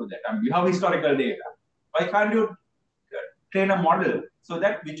learning to do that? You have historical data. Why can't you train a model so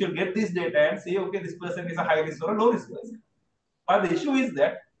that which will get this data and say, okay, this person is a high risk or a low risk person? But the issue is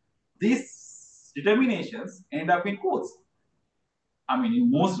that these determinations end up in courts.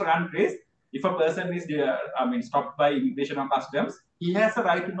 In most countries, if a person is stopped by immigration or customs, he has a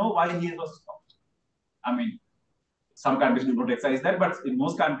right to know why he was stopped. Some countries do not exercise that, but in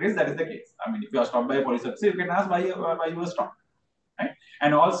most countries that is the case. If you are stopped by a police officer, you can ask why you were stopped. Right?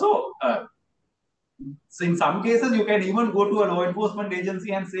 And also, so in some cases, you can even go to a law enforcement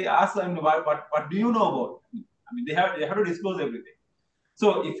agency and say, ask them, what do you know about me? They have to disclose everything.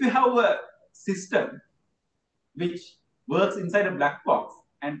 So if you have a system which works inside a black box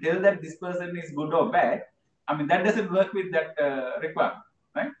and tell that this person is good or bad, that doesn't work with that requirement,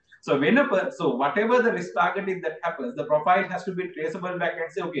 right? So so whatever the risk targeting that happens, the profile has to be traceable back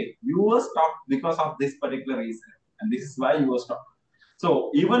and say, okay, you were stopped because of this particular reason, and this is why you were stopped.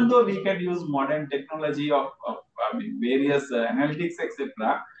 So even though we can use modern technology of various analytics,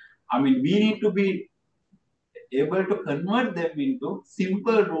 etc., we need to be able to convert them into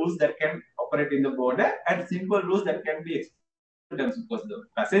simple rules that can operate in the border and simple rules that can be explained, because the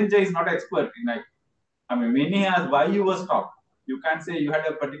passenger is not expert in when he asks why you were stopped, you can't say you had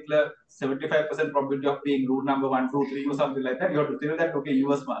a particular 75% probability of being route number 1, 2, 3 or something like that. You have to tell that, okay, you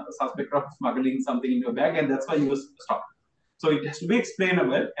were suspect of smuggling something in your bag and that's why you were stopped. So it has to be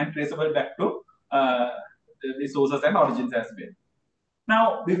explainable and traceable back to the sources and origins as well.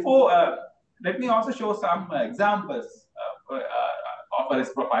 Now, before, let me also show some examples of a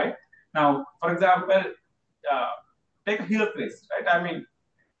risk profile. Now, for example, take a health risk, right?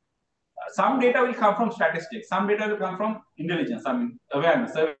 Some data will come from statistics, some data will come from intelligence,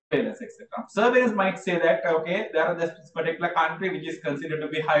 awareness, surveillance, etc. Surveillance might say that, okay, there are this particular country which is considered to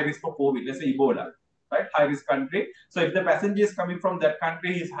be high risk for COVID, let's say Ebola, right? High risk country. So if the passenger is coming from that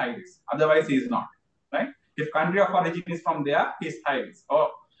country, he is high risk. Otherwise, he is not, right? If country of origin is from there, he is high risk.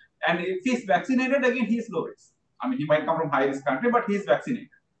 And if he is vaccinated, again, he is low risk. He might come from high risk country, but he is vaccinated.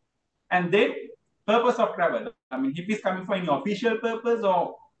 And then purpose of travel. I mean, if he's coming for any official purpose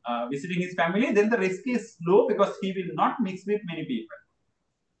or visiting his family, then the risk is low because he will not mix with many people.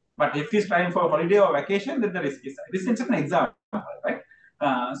 But if he's trying for a holiday or vacation, then the risk is high. This is just an example, right?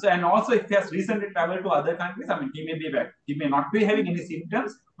 So, and also if he has recently traveled to other countries, I mean, he may be back. He may not be having any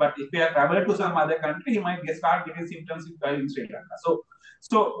symptoms, but if he has traveled to some other country, he might start getting symptoms while in Sri Lanka.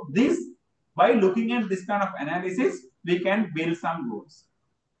 So this, by looking at this kind of analysis, we can build some rules.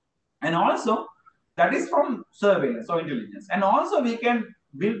 And also, that is from surveillance or intelligence. And also, we can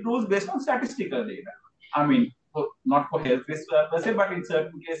build rules based on statistical data. I mean, not for health risk per se, but in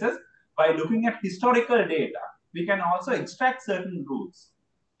certain cases, by looking at historical data, we can also extract certain rules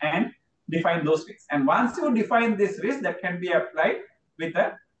and define those risks. And once you define this risk, that can be applied with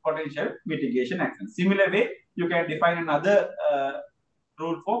a potential mitigation action. Similar way, you can define another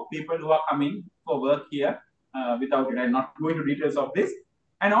rule for people who are coming for work here without it. I'm not going to details of this.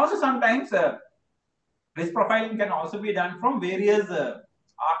 And also sometimes risk profiling can also be done from various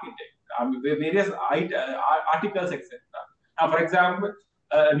various articles, etc. Now, for example,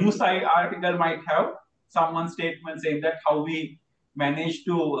 a news site article might have someone's statement saying that how we managed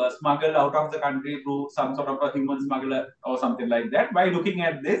to smuggle out of the country through some sort of a human smuggler or something like that. By looking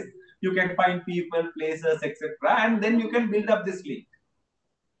at this, you can find people, places, etc., and then you can build up this link,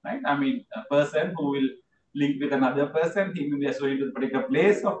 right? I mean, a person who will link with another person, he will be associated with a particular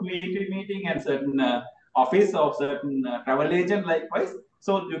place of meeting and certain office of certain travel agent likewise.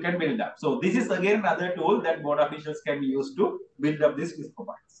 So you can build up. So this is again another tool that board officials can use to build up these risk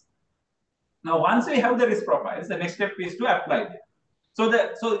profiles. Now, once we have the risk profiles, the next step is to apply them.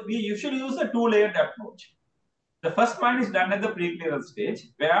 So we usually use a two-layered approach. The first one is done at the pre-clearance stage,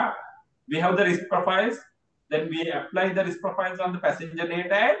 where we have the risk profiles, then we apply the risk profiles on the passenger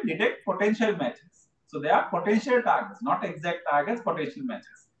data and detect potential matches. So they are potential targets, not exact targets, potential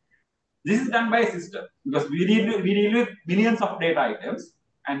matches. This is done by a system because we deal with millions of data items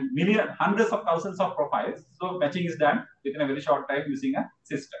and hundreds of thousands of profiles. So matching is done within a very short time using a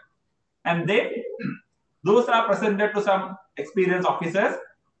system. And then those are presented to some experienced officers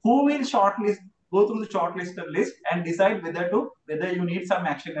who will go through the shortlisted list and decide whether you need some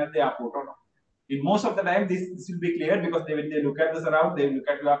action at the airport or not. In most of the time, this will be clear because when they look at this around, they look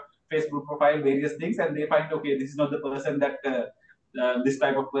at your Facebook profile, various things, and they find, okay, this is not the person that this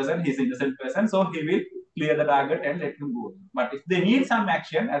type of person, he's an innocent person, so he will clear the target and let him go. But if they need some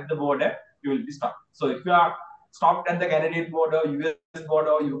action at the border, you will be stopped. So if you are stopped at the Canadian border, US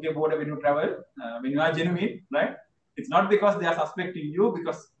border, UK border when you travel, when you are genuine, right? It's not because they are suspecting you,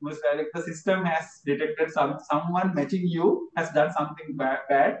 because the system has detected someone matching you has done something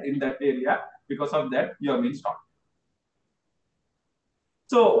bad in that area. Because of that, you are being stopped.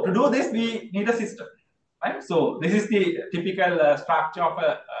 So to do this, we need a system, right? So this is the typical structure of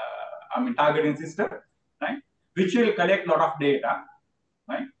a targeting system, right? Which will collect a lot of data,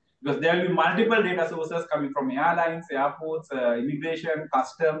 right? Because there will be multiple data sources coming from airlines, airports, immigration,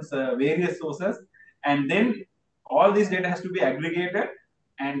 customs, various sources, and then all this data has to be aggregated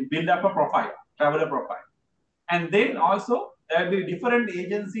and build up a profile, traveler profile, and then also there will be different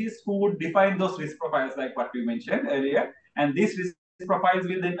agencies who would define those risk profiles, like what we mentioned earlier, and these risk profiles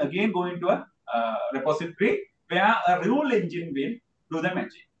will then again go into a repository where a rule engine will do the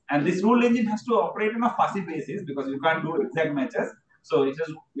matching. And this rule engine has to operate on a fuzzy basis because you can't do exact matches. So it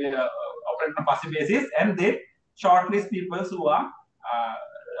just operate on a fuzzy basis and then shortlist people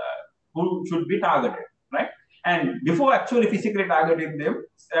who should be targeted, right? And before actually physically targeting them,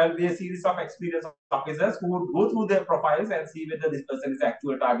 there will be a series of experienced officers who would go through their profiles and see whether this person is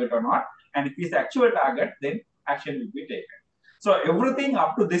actual target or not. And if he's actual target, then action will be taken. So everything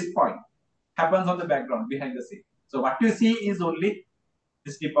up to this point happens on the background, behind the scene. So what you see is only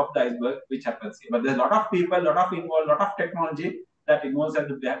the tip of the iceberg which happens here. But there's a lot of people, a lot of involved, a lot of technology that involves at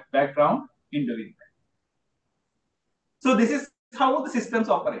the background in doing that. So this is how the systems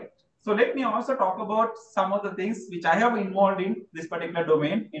operate. So let me also talk about some of the things which I have involved in this particular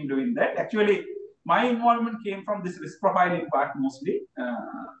domain in doing that. Actually, my involvement came from this risk profiling part mostly.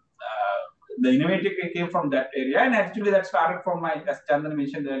 The innovative came from that area, and actually that started from my, as Chandan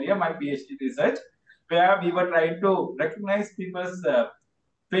mentioned earlier, my PhD research, where we were trying to recognize people's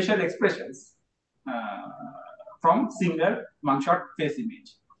facial expressions from single mugshot face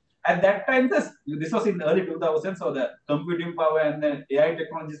image. At that time, this was in the early 2000s, so the computing power and the AI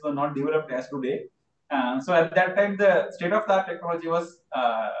technologies were not developed as today. So at that time, the state-of-the-art technology was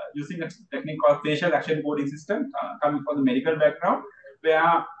using a technique called facial action coding system, coming from the medical background,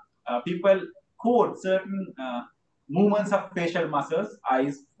 where people code certain movements of facial muscles,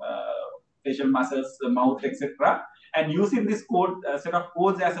 eyes, facial muscles, mouth, etc. And using this code set of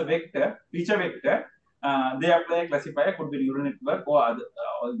codes as a vector, feature vector, they apply a classifier, could be neural network or other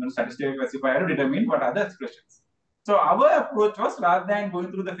statistical classifier to determine what are the expressions. So our approach was, rather than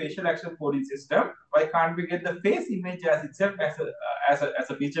going through the facial action coding system, why can't we get the face image as itself as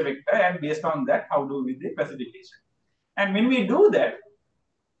a feature vector, and based on that, how do we do the classification? And when we do that,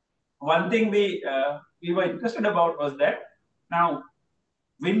 one thing we were interested about was that now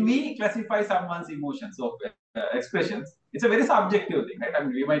when we classify someone's emotions or expressions, it's a very subjective thing, right? I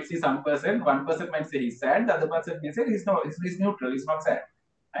mean, we might see one person might say he's sad, the other person may say he's neutral, he's not sad,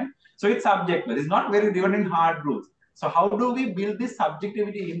 right? So it's subjective. It's not very driven in hard rules. So how do we build this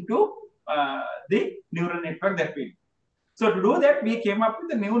subjectivity into the neural network that we do? So to do that, we came up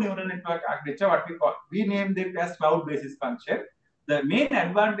with a new neural network architecture, what we named it as cloud basis function. The main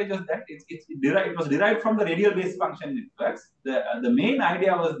advantage of that it was derived from the radial based function networks. The main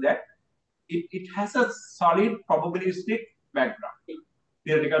idea was that it has a solid probabilistic background,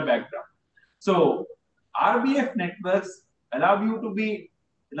 theoretical background. So RBF networks allow you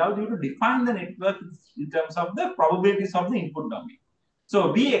to define the network in terms of the probabilities of the input domain.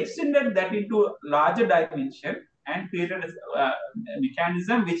 So we extended that into larger dimension and created a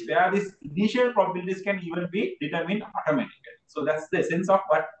mechanism where these initial probabilities can even be determined automatically. So that's the essence of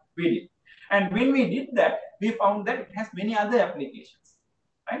what we did. And when we did that, we found that it has many other applications.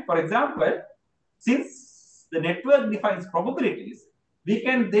 Right? For example, since the network defines probabilities, we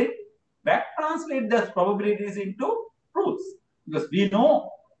can then back translate those probabilities into rules, because we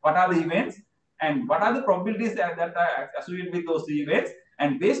know what are the events and what are the probabilities that are associated with those events,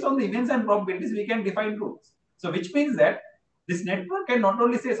 and based on the events and probabilities, we can define rules. So which means that this network can not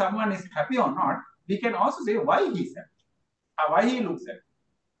only say someone is happy or not, we can also say why he's happy, why he looks happy,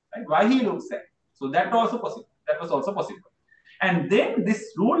 right? Why he looks sad. So that was also possible. And then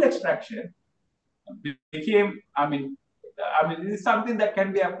this rule extraction became, this is something that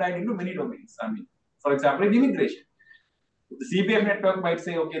can be applied into many domains. For example, in immigration, the CBF network might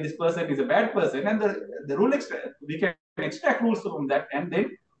say, okay, this person is a bad person, and the rule we can extract rules from that and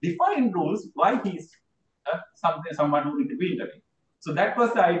then define rules why he's someone who need to be interviewed. So that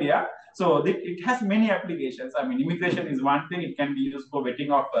was the idea. So it has many applications. Immigration is one thing. It can be used for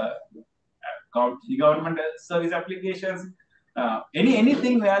vetting of government service applications.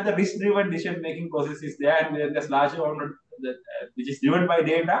 Anything where the risk-driven decision-making process is there, and there's large amount which is driven by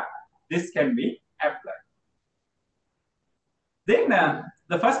data, this can be applied. Then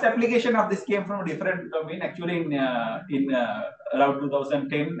the first application of this came from a different domain. Actually, in around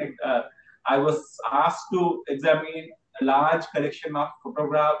 2010, I was asked to examine a large collection of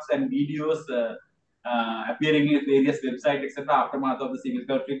photographs and videos appearing in various websites, etc. Aftermath of the civil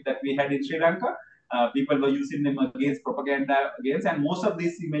conflict that we had in Sri Lanka. People were using them against propaganda against, and most of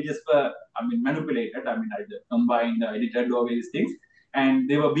these images were, manipulated. Either combined, edited, or various things, and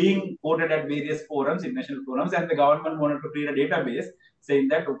they were being quoted at various forums, international forums, and the government wanted to create a database saying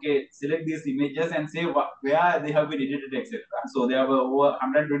that, okay, select these images and say where they have been edited, etc. So there were over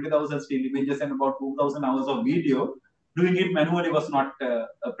 120,000 still images and about 2,000 hours of video. Doing it manually was not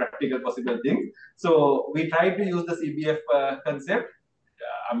a practical possible thing. So we tried to use the CBF concept.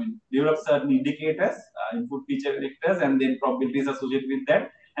 Develop certain indicators, input feature vectors, and then probabilities associated with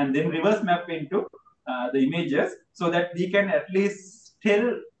that, and then reverse map into the images, so that we can at least tell,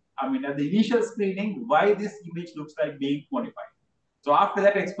 at the initial screening, why this image looks like being modified. So after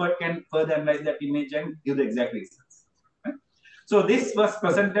that, expert can further analyze that image and give the exact results. Right? So this was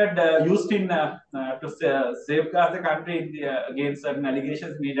presented, used in to safeguard the country against certain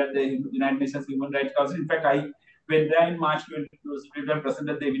allegations made at the United Nations Human Rights Council. In fact, I went there in March 2022 and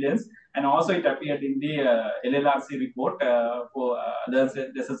presented the evidence, and also it appeared in the LLRC report for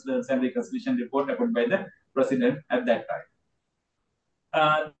lessons learned and reconciliation report approved by the president at that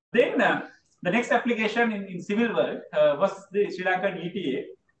time. Then the next application in civil world was the Sri Lankan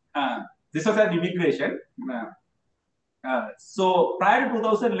ETA. This was an immigration. So prior to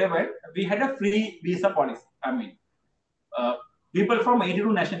 2011, we had a free visa policy. People from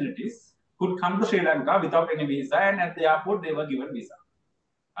 82 nationalities could come to Sri Lanka without any visa, and at the airport they were given visa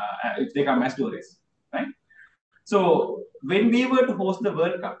if they come as tourists, right? So when we were to host the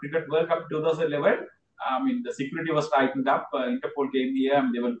Cricket World Cup 2011, the security was tightened up. Interpol came here,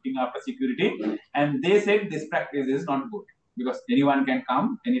 and they were looking after security, and they said this practice is not good because anyone can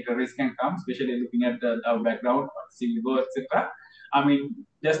come, any terrorist can come, especially looking at our background, Silva, etc.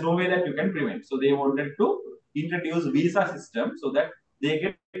 There's no way that you can prevent. So they wanted to introduce visa system so that they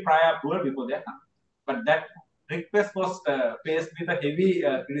get prior approval before they come. But that request was faced with a heavy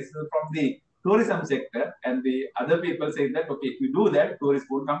criticism from the tourism sector, and the other people say that, okay, if you do that, tourists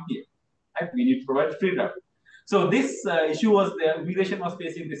won't come here. Right? We need to provide free travel. So this issue was there. Immigration was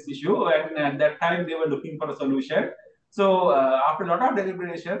facing this issue, and at that time they were looking for a solution. So after a lot of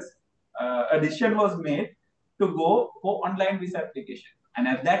deliberations, a decision was made to go for online visa application. And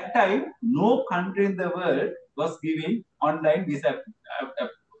at that time, no country in the world was giving online visa.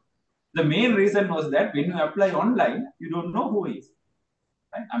 The main reason was that when you apply online, you don't know who is.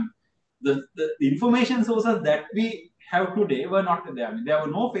 Right? The information sources that we have today were not there. I mean, there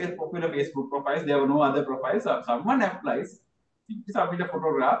were no popular Facebook profiles. There were no other profiles. So someone applies, you submit a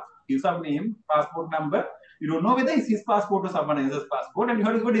photograph, give some name, passport number. You don't know whether it's his passport or someone else's passport, and you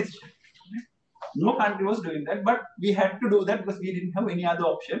have a good decision. No country was doing that, but we had to do that because we didn't have any other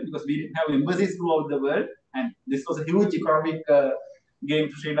option, because we didn't have embassies throughout the world, and this was a huge economic gain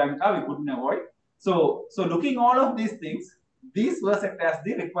to Sri Lanka. We couldn't avoid. So looking all of these things, these were set as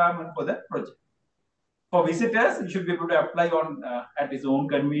the requirement for the project. For visitors, you should be able to apply on at his own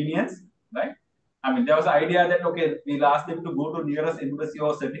convenience, right? I mean, there was an idea that, okay, we'll ask them to go to nearest embassy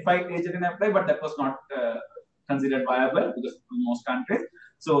or certified agent and apply, but that was not considered viable because in most countries.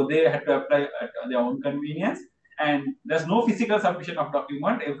 So they had to apply at their own convenience. And there's no physical submission of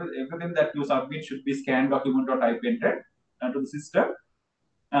document. Everything that you submit should be scanned document or type entered to the system.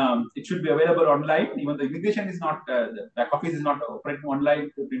 It should be available online. Even the immigration is not, the back office is not operating online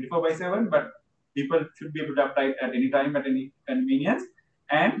 24/7, but people should be able to apply at any time, at any convenience.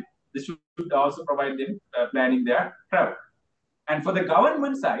 And this should also provide them planning their travel. And for the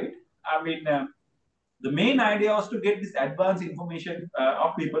government side, I mean, the main idea was to get this advanced information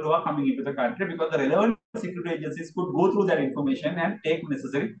of people who are coming into the country, because the relevant security agencies could go through that information and take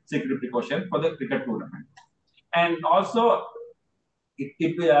necessary security precaution for the cricket tournament. And also,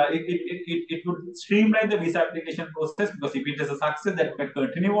 it would streamline the visa application process, because if it is a success, that can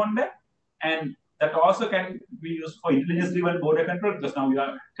continue on that. And that also can be used for intelligence-driven border control, because now we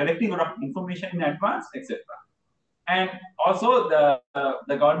are collecting a lot of information in advance, etc. And also,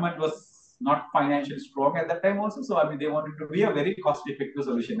 the government was not financially strong at that time also. So, I mean, they wanted to be a very cost-effective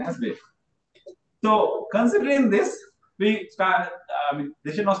solution as well. So, considering this,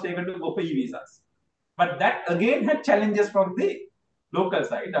 decision was taken to go for e-visas. But that again had challenges from the local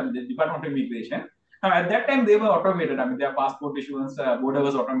side, I mean, the Department of Immigration. Now, at that time, they were automated. I mean, their passport issuance border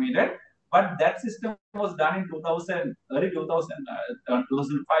was automated. But that system was done in 2000, early 2000,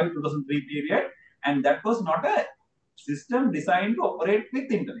 2005, 2003 period. And that was not a system designed to operate with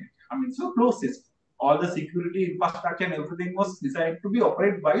internet. I mean, so closed system. All the security infrastructure and everything was designed to be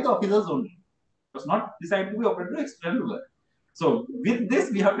operated by the officers only. It was not designed to be operated to external world. So with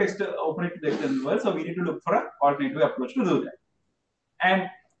this, we have to operate to the external world. So we need to look for an alternative approach to do that. And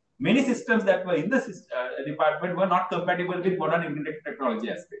many systems that were in the department were not compatible with modern internet technology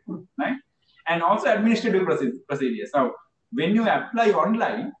aspect, right? And also administrative procedures. Now, when you apply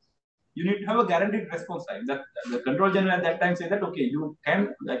online, you need to have a guaranteed response time. That the control general at that time said that, okay,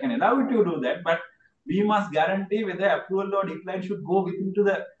 I can allow you to do that, but we must guarantee whether approval or decline should go within to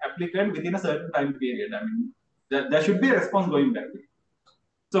the applicant within a certain time period. I mean, there should be a response going back.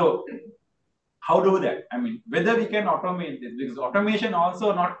 So, how do that? I mean, whether we can automate this, because automation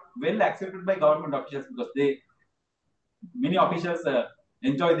also not well accepted by government officials, because many officials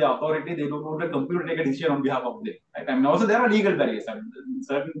enjoy the authority. They don't want a computer to take a decision on behalf of them. Right? I mean, also there are legal barriers. I mean,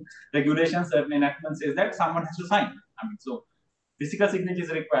 certain regulations, certain enactments says that someone has to sign. I mean, so physical signature is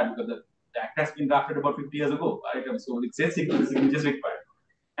required, because the act has been drafted about 50 years ago. Right? So it says signature is required.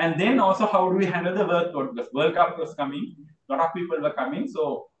 And then also, how do we handle the workload? Because World Cup was coming, a lot of people were coming.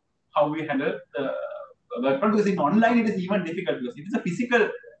 So how we handle the workload? Because in online it is even difficult, because it is a physical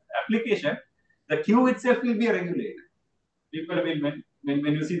application. The queue itself will be regulated. People will,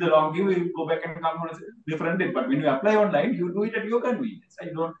 when you see the long queue, you go back and come on a different day. But when you apply online, you do it at your convenience.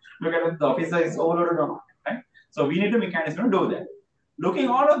 You don't look at the officer is overloaded or not. Right? So we need a mechanism to do that. Looking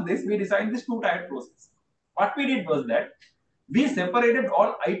all of this, we designed this two-tiered process. What we did was that we separated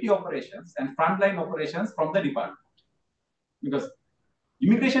all IT operations and frontline operations from the department. Because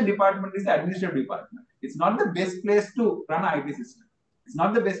immigration department is the administrative department. It's not the best place to run an IT system. It's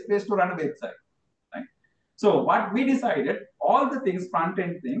not the best place to run a website. Right? So what we decided, all the things,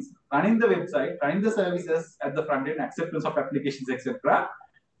 front-end things, running the website, running the services at the front end, acceptance of applications, etc.,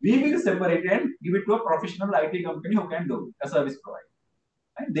 we will separate and give it to a professional IT company who can do a service provider.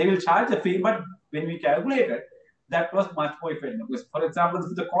 Right? They will charge a fee, but when we calculated, that was much more effective. Because, for example, this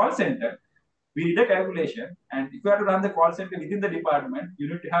is the call center. We did a calculation, and if you have to run the call center within the department, you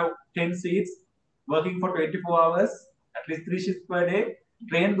need to have 10 seats working for 24 hours, at least 3 shifts per day,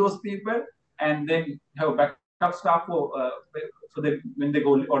 train those people, and then have backup staff for so that when they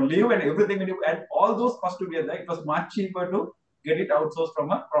go on leave and everything. When you add all those costs together, it was much cheaper to get it outsourced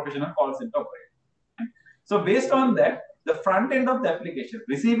from a professional call center operator. So based on that, the front end of the application,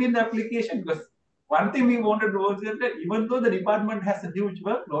 receiving the application, because one thing we wanted to do is that even though the department has a huge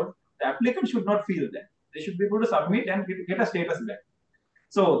workload, the applicant should not feel that. They should be able to submit and get a status back.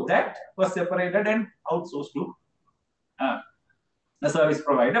 So that was separated and outsourced to the service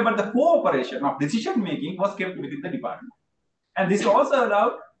provider, but the cooperation of decision making was kept within the department. And this also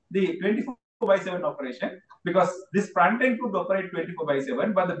allowed the 24/7 operation, because this front end could operate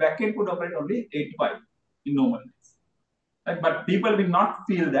 24/7, but the back end could operate only 8 to 5 in normal days. Right? But people will not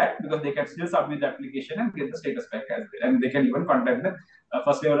feel that, because they can still submit the application and get the status back as well. And they can even contact the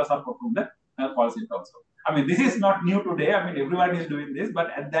first level of support from the call center also. I mean, this is not new today. I mean, everyone is doing this,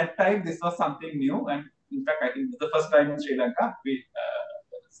 but at that time, this was something new. And in fact, I think the first time in Sri Lanka,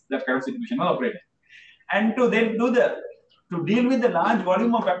 that kind of situation was operating. And to then to deal with the large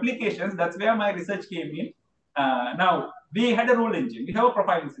volume of applications, that's where my research came in. Now, we had a rule engine. We have a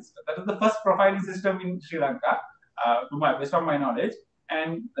profiling system. That was the first profiling system in Sri Lanka, to my best of my knowledge.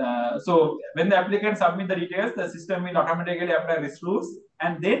 And so when the applicant submit the details, the system will automatically apply risk rules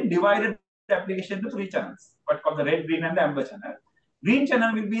and then divide the application into 3 channels, what called the red, green, and the amber channel. Green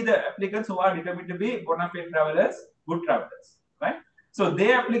channel will be the applicants who are determined to be bona fide travelers, good travelers, right? So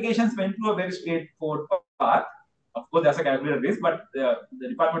their applications went through a very straightforward path. Of course, there's a calculated risk, but the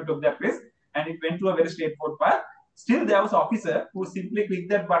department took that risk and it went through a very straightforward path. Still, there was an officer who simply clicked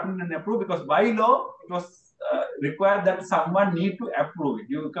that button and approved, because by law, it was required that someone need to approve it.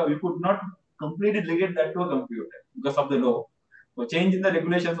 You could not completely delegate that to a computer because of the law. So change in the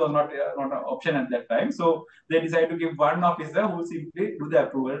regulations was not an option at that time. So they decided to give one officer who will simply do the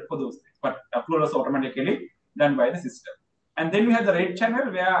approval for those things. But approval was automatically done by the system. And then we have the red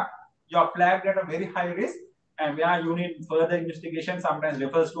channel where you are flagged at a very high risk and where you need further investigation, sometimes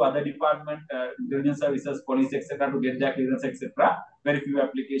refers to other department, intelligence services, police, etc., to get their clearance, etc. Very few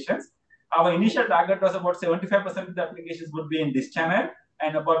applications. Our initial target was about 75% of the applications would be in this channel,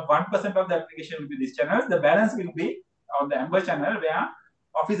 and about 1% of the application will be this channel. The balance will be on the amber channel, where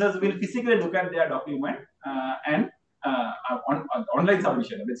officers will physically look at their document and on online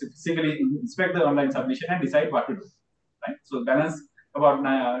submission. They physically inspect the online submission and decide what to do. Right? So balance about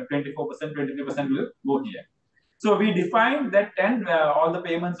 24%, 23% will go here. So we defined that, and all the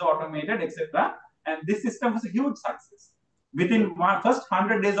payments are automated, etc. And this system was a huge success. Within first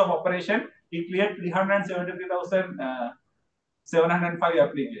 100 days of operation, it cleared 373,705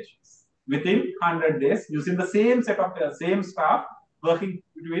 applications. Within 100 days, using the same set of same staff, working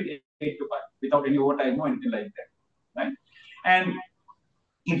between 8 to 5 without any overtime or anything like that. Right? And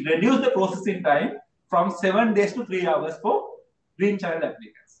it reduced the processing time from 7 days to 3 hours for green channel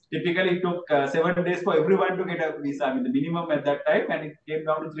applicants. Typically, it took 7 days for everyone to get a visa, I mean, the minimum at that time, and it came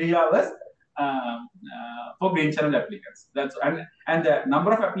down to 3 hours for green channel applicants. That's and the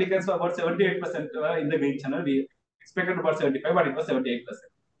number of applicants were about 78% in the green channel. We expected about 75, but it was 78%.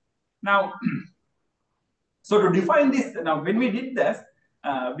 Now, so to define this, now when we did this,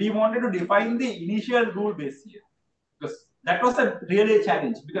 we wanted to define the initial rule base here, because that was really a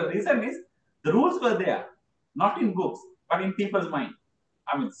challenge. Because the reason is the rules were there, not in books, but in people's mind.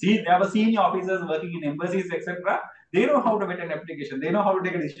 I mean, there were senior officers working in embassies, etc. They know how to get an application. They know how to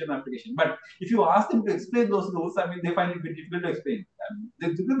take a decision on application. But if you ask them to explain those rules, I mean, they find it very difficult to explain.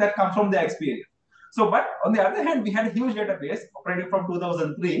 That comes from their experience. So, but on the other hand, we had a huge database operating from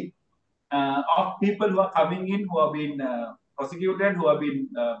 2003 of people who are coming in, who have been prosecuted, who have been,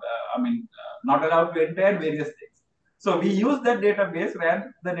 not allowed to enter, and various things. So we used that database,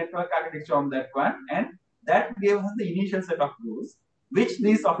 ran the network architecture on that one, and that gave us the initial set of rules, which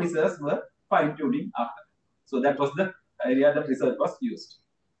these officers were fine-tuning after. So that was the area that research was used.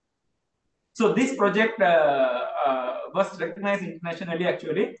 So this project was recognized internationally,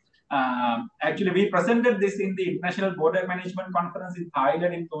 actually. Actually, we presented this in the International Border Management Conference in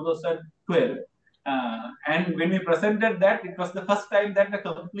Thailand in 2012. And when we presented that, it was the first time that a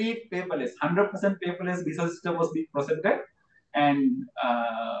complete paperless, 100% paperless visa system was being presented. And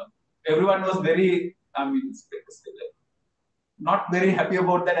everyone was very, not very happy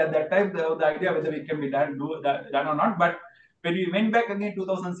about that at that time, the idea whether it can be done or not. But when we went back again in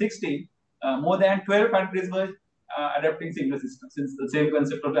 2016, more than 12 countries were adopting similar systems, since the same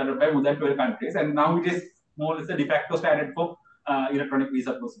concept was adopted by more than 12 countries. And now it is more or less a de facto standard for electronic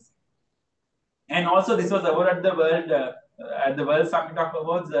visa processing. And also, this was awarded at the World Summit of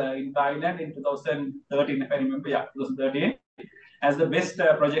Awards in Thailand in 2013, if I remember, 2013, as the best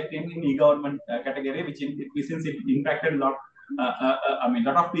project in e-government category, which since it impacted a lot,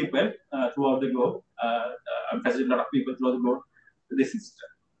 lot of people throughout the globe, facilitated a lot of people throughout the globe, this system.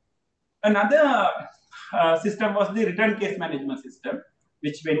 Another system was the return case management system,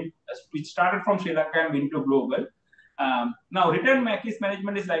 which started from Sri Lanka and went to global. Now, return case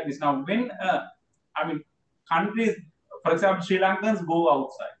management is like this. Now, when countries, for example, Sri Lankans go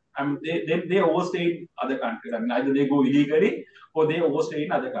outside. They overstay in other countries. Either they go illegally or they overstay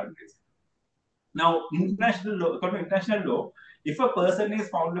in other countries. Now, according to international law, if a person is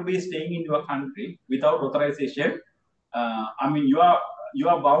found to be staying in your country without authorization, you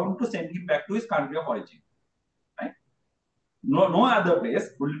are bound to send him back to his country of origin, right? No other place,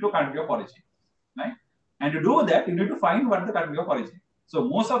 only to country of origin, right? And to do that, you need to find what the country of origin. So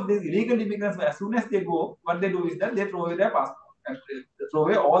most of these illegal immigrants, as soon as they go, what they do is that they throw away their passport and throw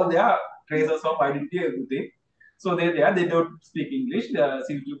away all their traces of identity, everything. So they don't speak English, they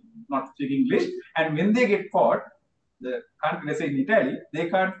seem to not speak English, and when they get caught, the country, let's say in Italy, they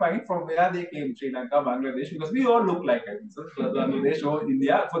can't find from where they came, Sri Lanka, Bangladesh, because we all look like, so Bangladesh or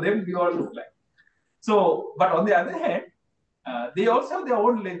India, for them we all look like. So, but on the other hand, they also have their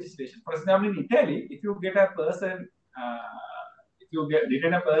own legislation. For example, in Italy, if you get a person,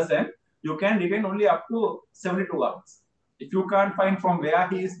 detain a person, you can detain only up to 72 hours. If you can't find from where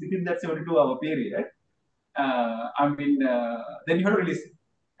he is within that 72-hour period, then you have to release him.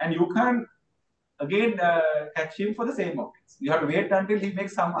 And you can't again catch him for the same offense. You have to wait until he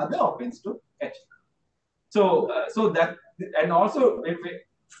makes some other offense to catch him. So that, and also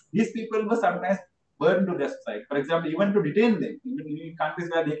these people were sometimes burdened to their society. For example, even to detain them, even in countries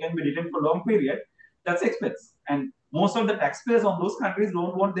where they can be detained for a long period, that's expense. And most of the taxpayers on those countries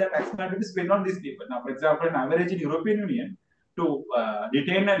don't want their tax money to be spent on these people. Now, for example, an average in European Union, to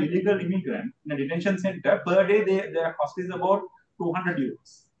detain an illegal immigrant in a detention center, per day their cost is about 200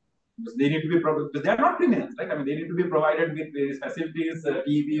 euros. Because they need to be because they are not criminals, right? They need to be provided with various facilities,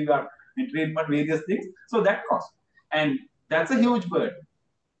 TV, treatment, various things. So that cost, and that's a huge burden.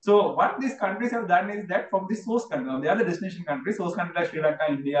 So what these countries have done is that from the source country, the other destination countries, source countries like Sri Lanka,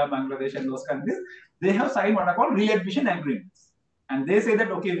 India, Bangladesh, and those countries, they have signed what are called readmission agreements. And they say that,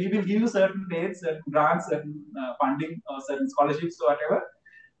 okay, we will give you certain aid, certain grants, certain funding, certain scholarships, or whatever.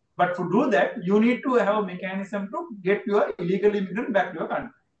 But to do that, you need to have a mechanism to get your illegal immigrant back to your country.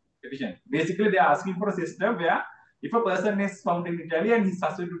 Efficient. Basically, they are asking for a system where if a person is found in Italy and he's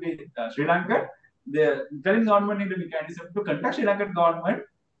suspected to be Sri Lankan, the Italian government need a mechanism to contact Sri Lankan government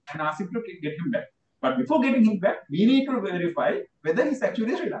and ask him to get him back. But before getting him back, we need to verify whether he's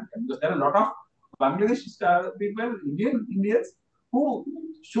actually Sri Lankan, because there are a lot of Bangladeshi people, Indians, who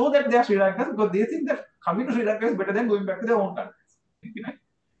show that they are Sri Lankans because they think that coming to Sri Lanka is better than going back to their own countries.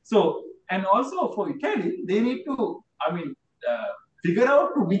 So, and also for Italy, they need to, figure out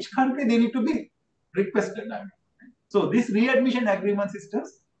to which country they need to be requested. So these readmission agreement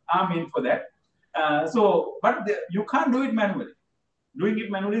systems are meant for that. But you can't do it manually. Doing it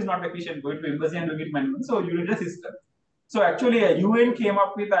manually is not efficient. Going to embassy and doing it manually. So you need a system. So actually, UN came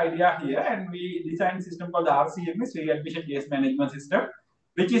up with the idea here, and we designed a system called the RCMS, Readmission Case Management System,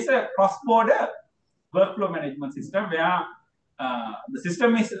 which is a cross-border workflow management system where the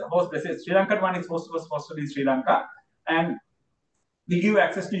system is hosted. Sri Lankan one is hosted in Sri Lanka, and we give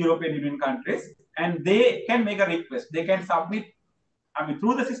access to European Union countries, and they can make a request. They can submit,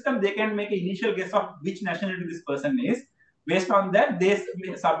 through the system, they can make an initial guess of which nationality this person is. Based on that, they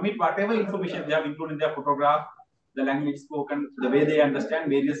submit whatever information they have included in their photograph, the language spoken, the way they understand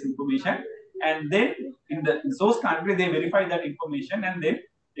various information. And then in the source country, they verify that information. And then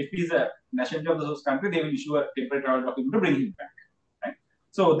if he's a nationality of the source country, they will issue a temporary travel document to bring him back. Right?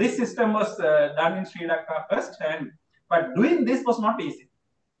 So this system was done in Sri Lanka first, but doing this was not easy,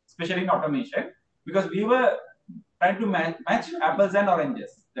 especially in automation, because we were trying to match apples and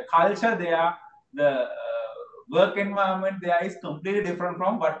oranges. The culture there, the work environment there is completely different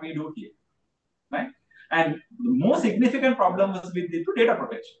from what we do here, right? And the most significant problem was with the data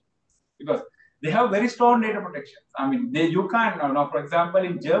protection, because they have very strong data protections. You can't now. For example,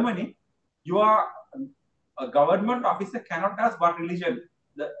 in Germany, a government officer cannot ask what religion,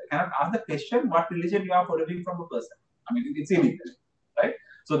 cannot ask the question what religion you are following from a person. It's illegal, right?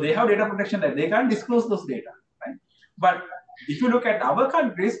 So they have data protection that they can't disclose those data, right? But if you look at our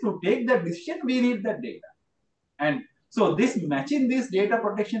countries, to take the decision, we need that data. And so this matching these data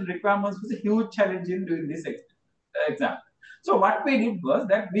protection requirements was a huge challenge in doing this exam. So what we did was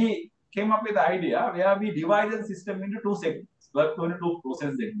that we came up with the idea where we divided the system into two segments, into two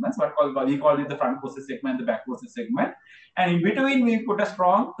process segments. We call it the front process segment, the back process segment. And in between, we put a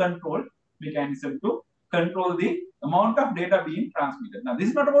strong control mechanism to control the amount of data being transmitted. Now, this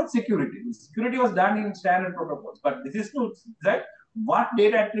is not about security. Security was done in standard protocols, but this is to that what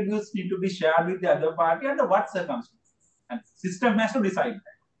data attributes need to be shared with the other party under what circumstances. And system has to decide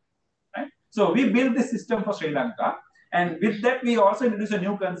that. Right? So we built this system for Sri Lanka. And with that, we also introduced a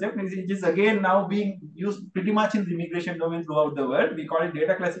new concept, which is again now being used pretty much in the immigration domain throughout the world. We call it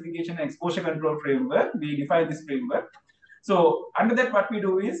data classification and exposure control framework. We define this framework. So under that, what we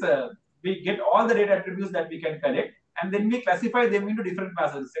do is we get all the data attributes that we can collect, and then we classify them into different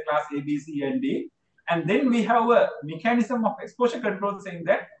classes, say class A, B, C, and D. And then we have a mechanism of exposure control saying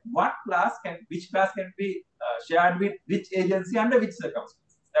that which class can be shared with which agency under which circumstances.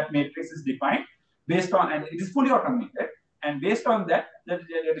 That matrix is defined based on, and it is fully automated, and based on that, the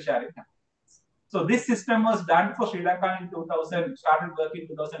data sharing happens. So this system was done for Sri Lanka in 2000, started work in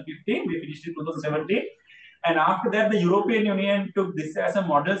 2015, we finished in 2017. And after that, the European Union took this as a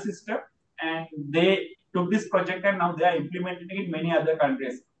model system, and they took this project and now they are implementing it in many other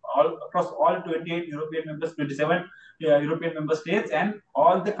countries, all across all 28 European members, 27 European member states, and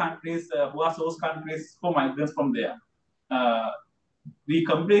all the countries who are source countries for migrants from there. We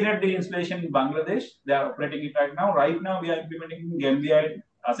completed the installation in Bangladesh. They are operating it right now. Right now, we are implementing in Gambia and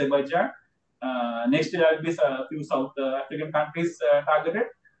Azerbaijan. Next year, will be a few South African countries targeted.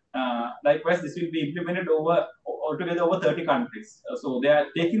 Likewise, this will be implemented altogether over 30 countries. So they are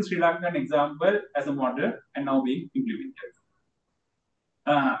taking Sri Lanka an example as a model and now being implemented.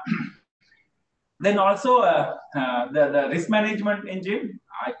 Then also the risk management engine.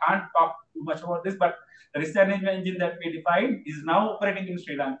 I can't talk too much about this, but the risk management engine that we defined is now operating in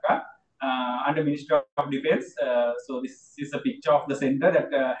Sri Lanka under Ministry of Defense. So this is a picture of the center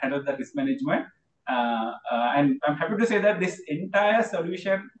that handles the risk management. And I'm happy to say that this entire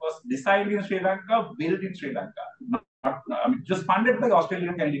solution was designed in Sri Lanka, built in Sri Lanka. Just funded by Australian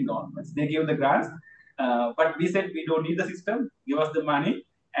and Canadian governments. They gave the grants, but we said we don't need the system, give us the money.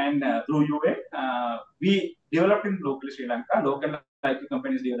 And through UA, we developed in locally Sri Lanka. Local IT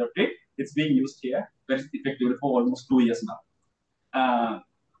companies developed it. It's being used here very effectively for almost 2 years now.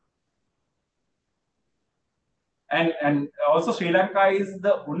 And also Sri Lanka is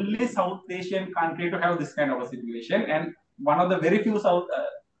the only South Asian country to have this kind of a situation, and one of the very few South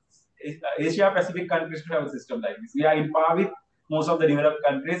Asia Pacific countries to have a system like this. We are in par with most of the developed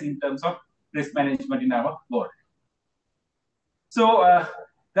countries in terms of risk management in our board. So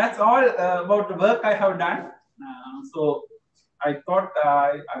that's all about the work I have done. So I thought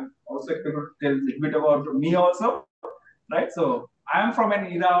I'm also going to tell a little bit about me also, right? So I am from an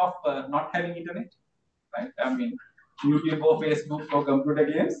era of not having internet, right? I mean, YouTube or Facebook or computer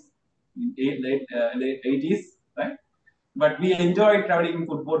games in late 80s, right? But we enjoyed traveling in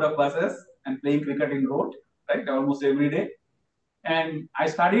footboard of buses and playing cricket in road, right? Almost every day. And I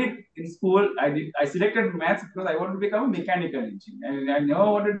studied in school. I selected maths because I wanted to become a mechanical engineer. And I never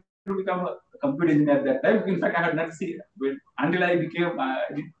wanted to become a computer engineer at that time. In fact, I had not seen it. Until I became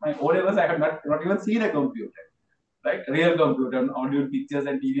did my O levels, I had not even seen a computer, right? Real computer, audio, pictures,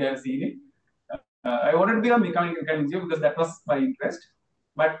 and TV. I have seen it. I wanted to become a mechanical engineer because that was my interest.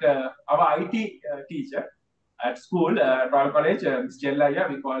 But our IT teacher at school, Royal College, Ms. Chellaya,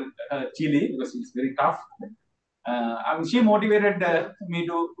 we call her Chili because she's very tough. She motivated me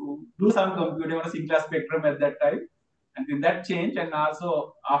to do some computing on a C-class spectrum at that time. And then that changed. And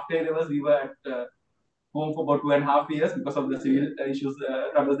also after A-levels, we were at home for about 2.5 years because of the civil issues,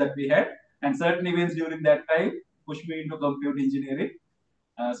 troubles that we had. And certain events during that time pushed me into computer engineering.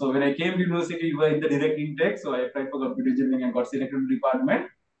 So when I came to university, we were in the direct intake. So I applied for computer engineering and got selected to the department.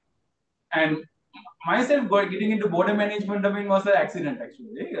 And myself getting into border management domain was an accident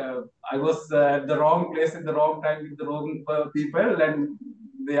actually. I was at the wrong place at the wrong time with the wrong people, and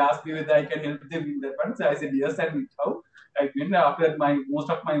they asked me whether I can help them in that one. So I said yes, and how. I mean, after most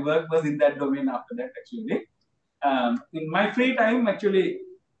of my work was in that domain after that actually. In my free time, actually,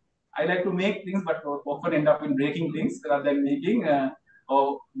 I like to make things, but often end up in breaking things rather than making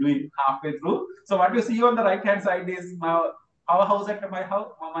or doing halfway through. So what you see on the right hand side is our house at my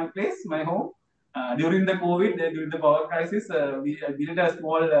house, my place, my home. During the COVID, during the power crisis, we did a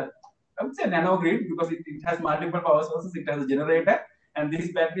small, I would say nano grid because it has multiple power sources. It has a generator, and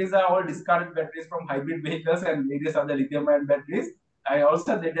these batteries are all discarded batteries from hybrid vehicles and various other lithium-ion batteries. I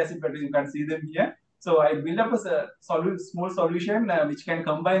also have lead acid batteries. You can see them here. So I built up a small solution which can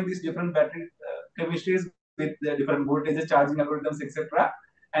combine these different battery chemistries with the different voltages, charging algorithms, etc.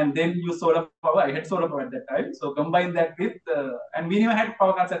 And then use solar power. I had solar power at that time. So combine that with, and we never had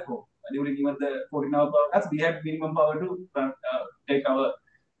power cuts at home. During even the 14-hour power cuts, we had minimum power to take our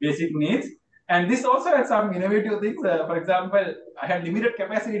basic needs. And this also had some innovative things. For example, I had limited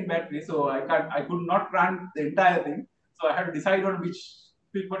capacity in battery, so I could not run the entire thing. So I had to decide on which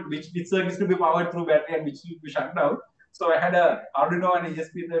circuits to be powered through battery and which to be shut down. So I had a Arduino and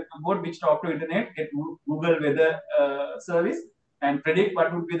ESP board which talked to internet, get Google weather service, and predict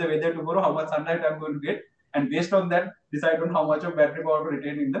what would be the weather tomorrow, how much sunlight I'm going to get, and based on that, decide on how much of battery power to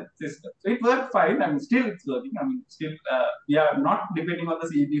retain in the system. So it worked fine. I mean, still it's working. I mean, still we are not depending on the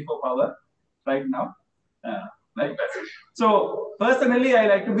CEP for power right now. Like that. So personally, I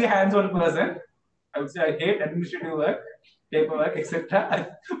like to be a hands-on person. I would say I hate administrative work, paperwork,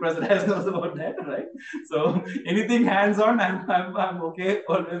 etc. President knows about that, right? So anything hands-on, I'm okay,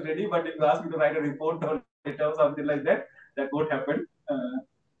 always ready. But if you ask me to write a report or something like that, that won't happen.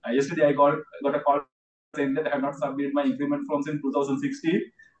 Yesterday I got a call saying that I have not submitted my increment forms in 2016,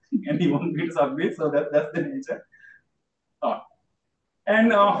 and he wants me to submit. So that's the nature.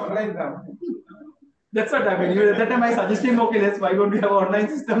 And that's what I mean. At that time I suggested him, okay, why don't we have an online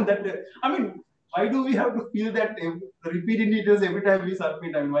system that, I mean, why do we have to feel that the repeating details every time we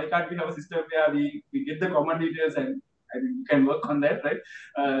submit? I mean, why can't we have a system where we get the common details and I mean, you can work on that, right?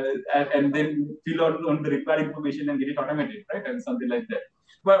 And then fill on the required information and get it automated, right? And something like that.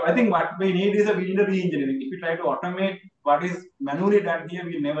 But I think what we need is we need a re-engineering. If we try to automate what is manually done here,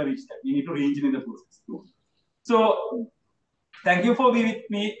 we'll never reach that. We need to re-engineer the process. So thank you for being with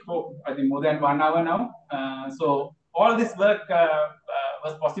me for I think more than 1 hour now. So all this work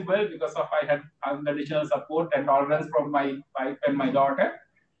was possible because of I had unconditional support and tolerance from my wife and my daughter.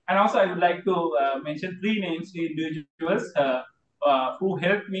 And also I would like to mention 3 names, 3 individuals who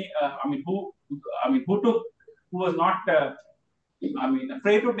helped me. Who was not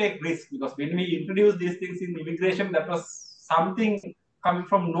afraid to take risks, because when we introduced these things in immigration, that was something coming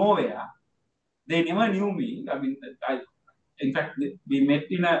from nowhere. They never knew me. I mean, in fact, we met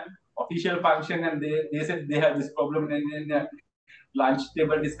in an official function and they said they have this problem in a lunch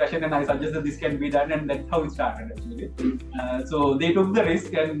table discussion, and I suggested this can be done, and that's how it started actually. So they took the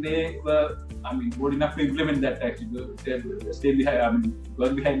risk and they were, good enough to implement that actually. Stay behind,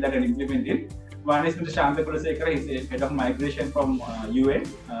 work behind that and implement it. One is Mr. Shanta Kulasekara, he's a head of migration from UN,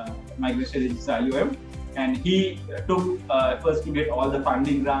 migration agency IOM, and he took efforts to get all the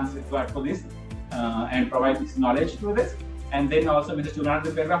funding grants required for this and provide his knowledge to this. And then also Mr.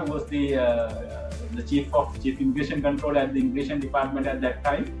 Chunananda Perra, who was the chief immigration control at the immigration department at that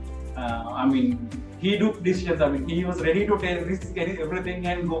time. He took decisions. He was ready to take risk, everything,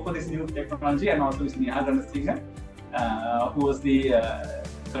 and go for this new technology. And also Mr. Nihal Ranasinghe, who was the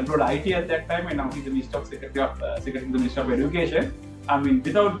controlled IT at that time, and now he's the Secretary of the Ministry of Education.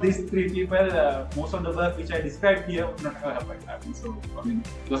 Without these 3 people, most of the work which I described here would not have happened.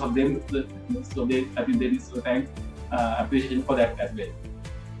 Because of them, they need to thank appreciation for that as well.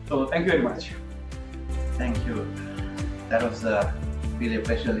 So thank you very much. Thank you. That was really a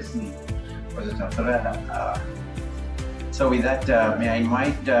pleasure listening, Professor. So with that, may I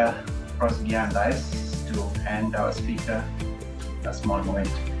invite Prof. Gyan Dice to hand our speaker a small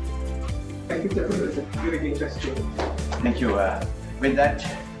moment. Thank you, Professor. Very interesting. Thank you. With that,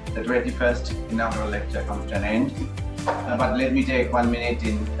 the 21st inaugural lecture comes to an end. But let me take 1 minute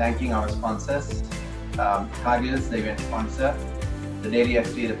in thanking our sponsors. Cargill's, the event sponsor, the Daily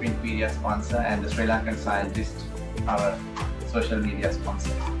FT, the print media sponsor, and the Sri Lankan Scientist, our social media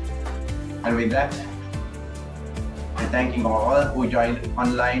sponsor. And with that, I'm thanking all who joined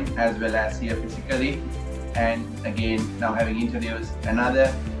online as well as here physically. And again, now having introduced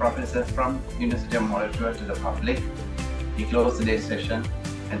another professor from University of Moratuwa to the public, we close today's session,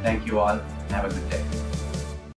 and thank you all and have a good day.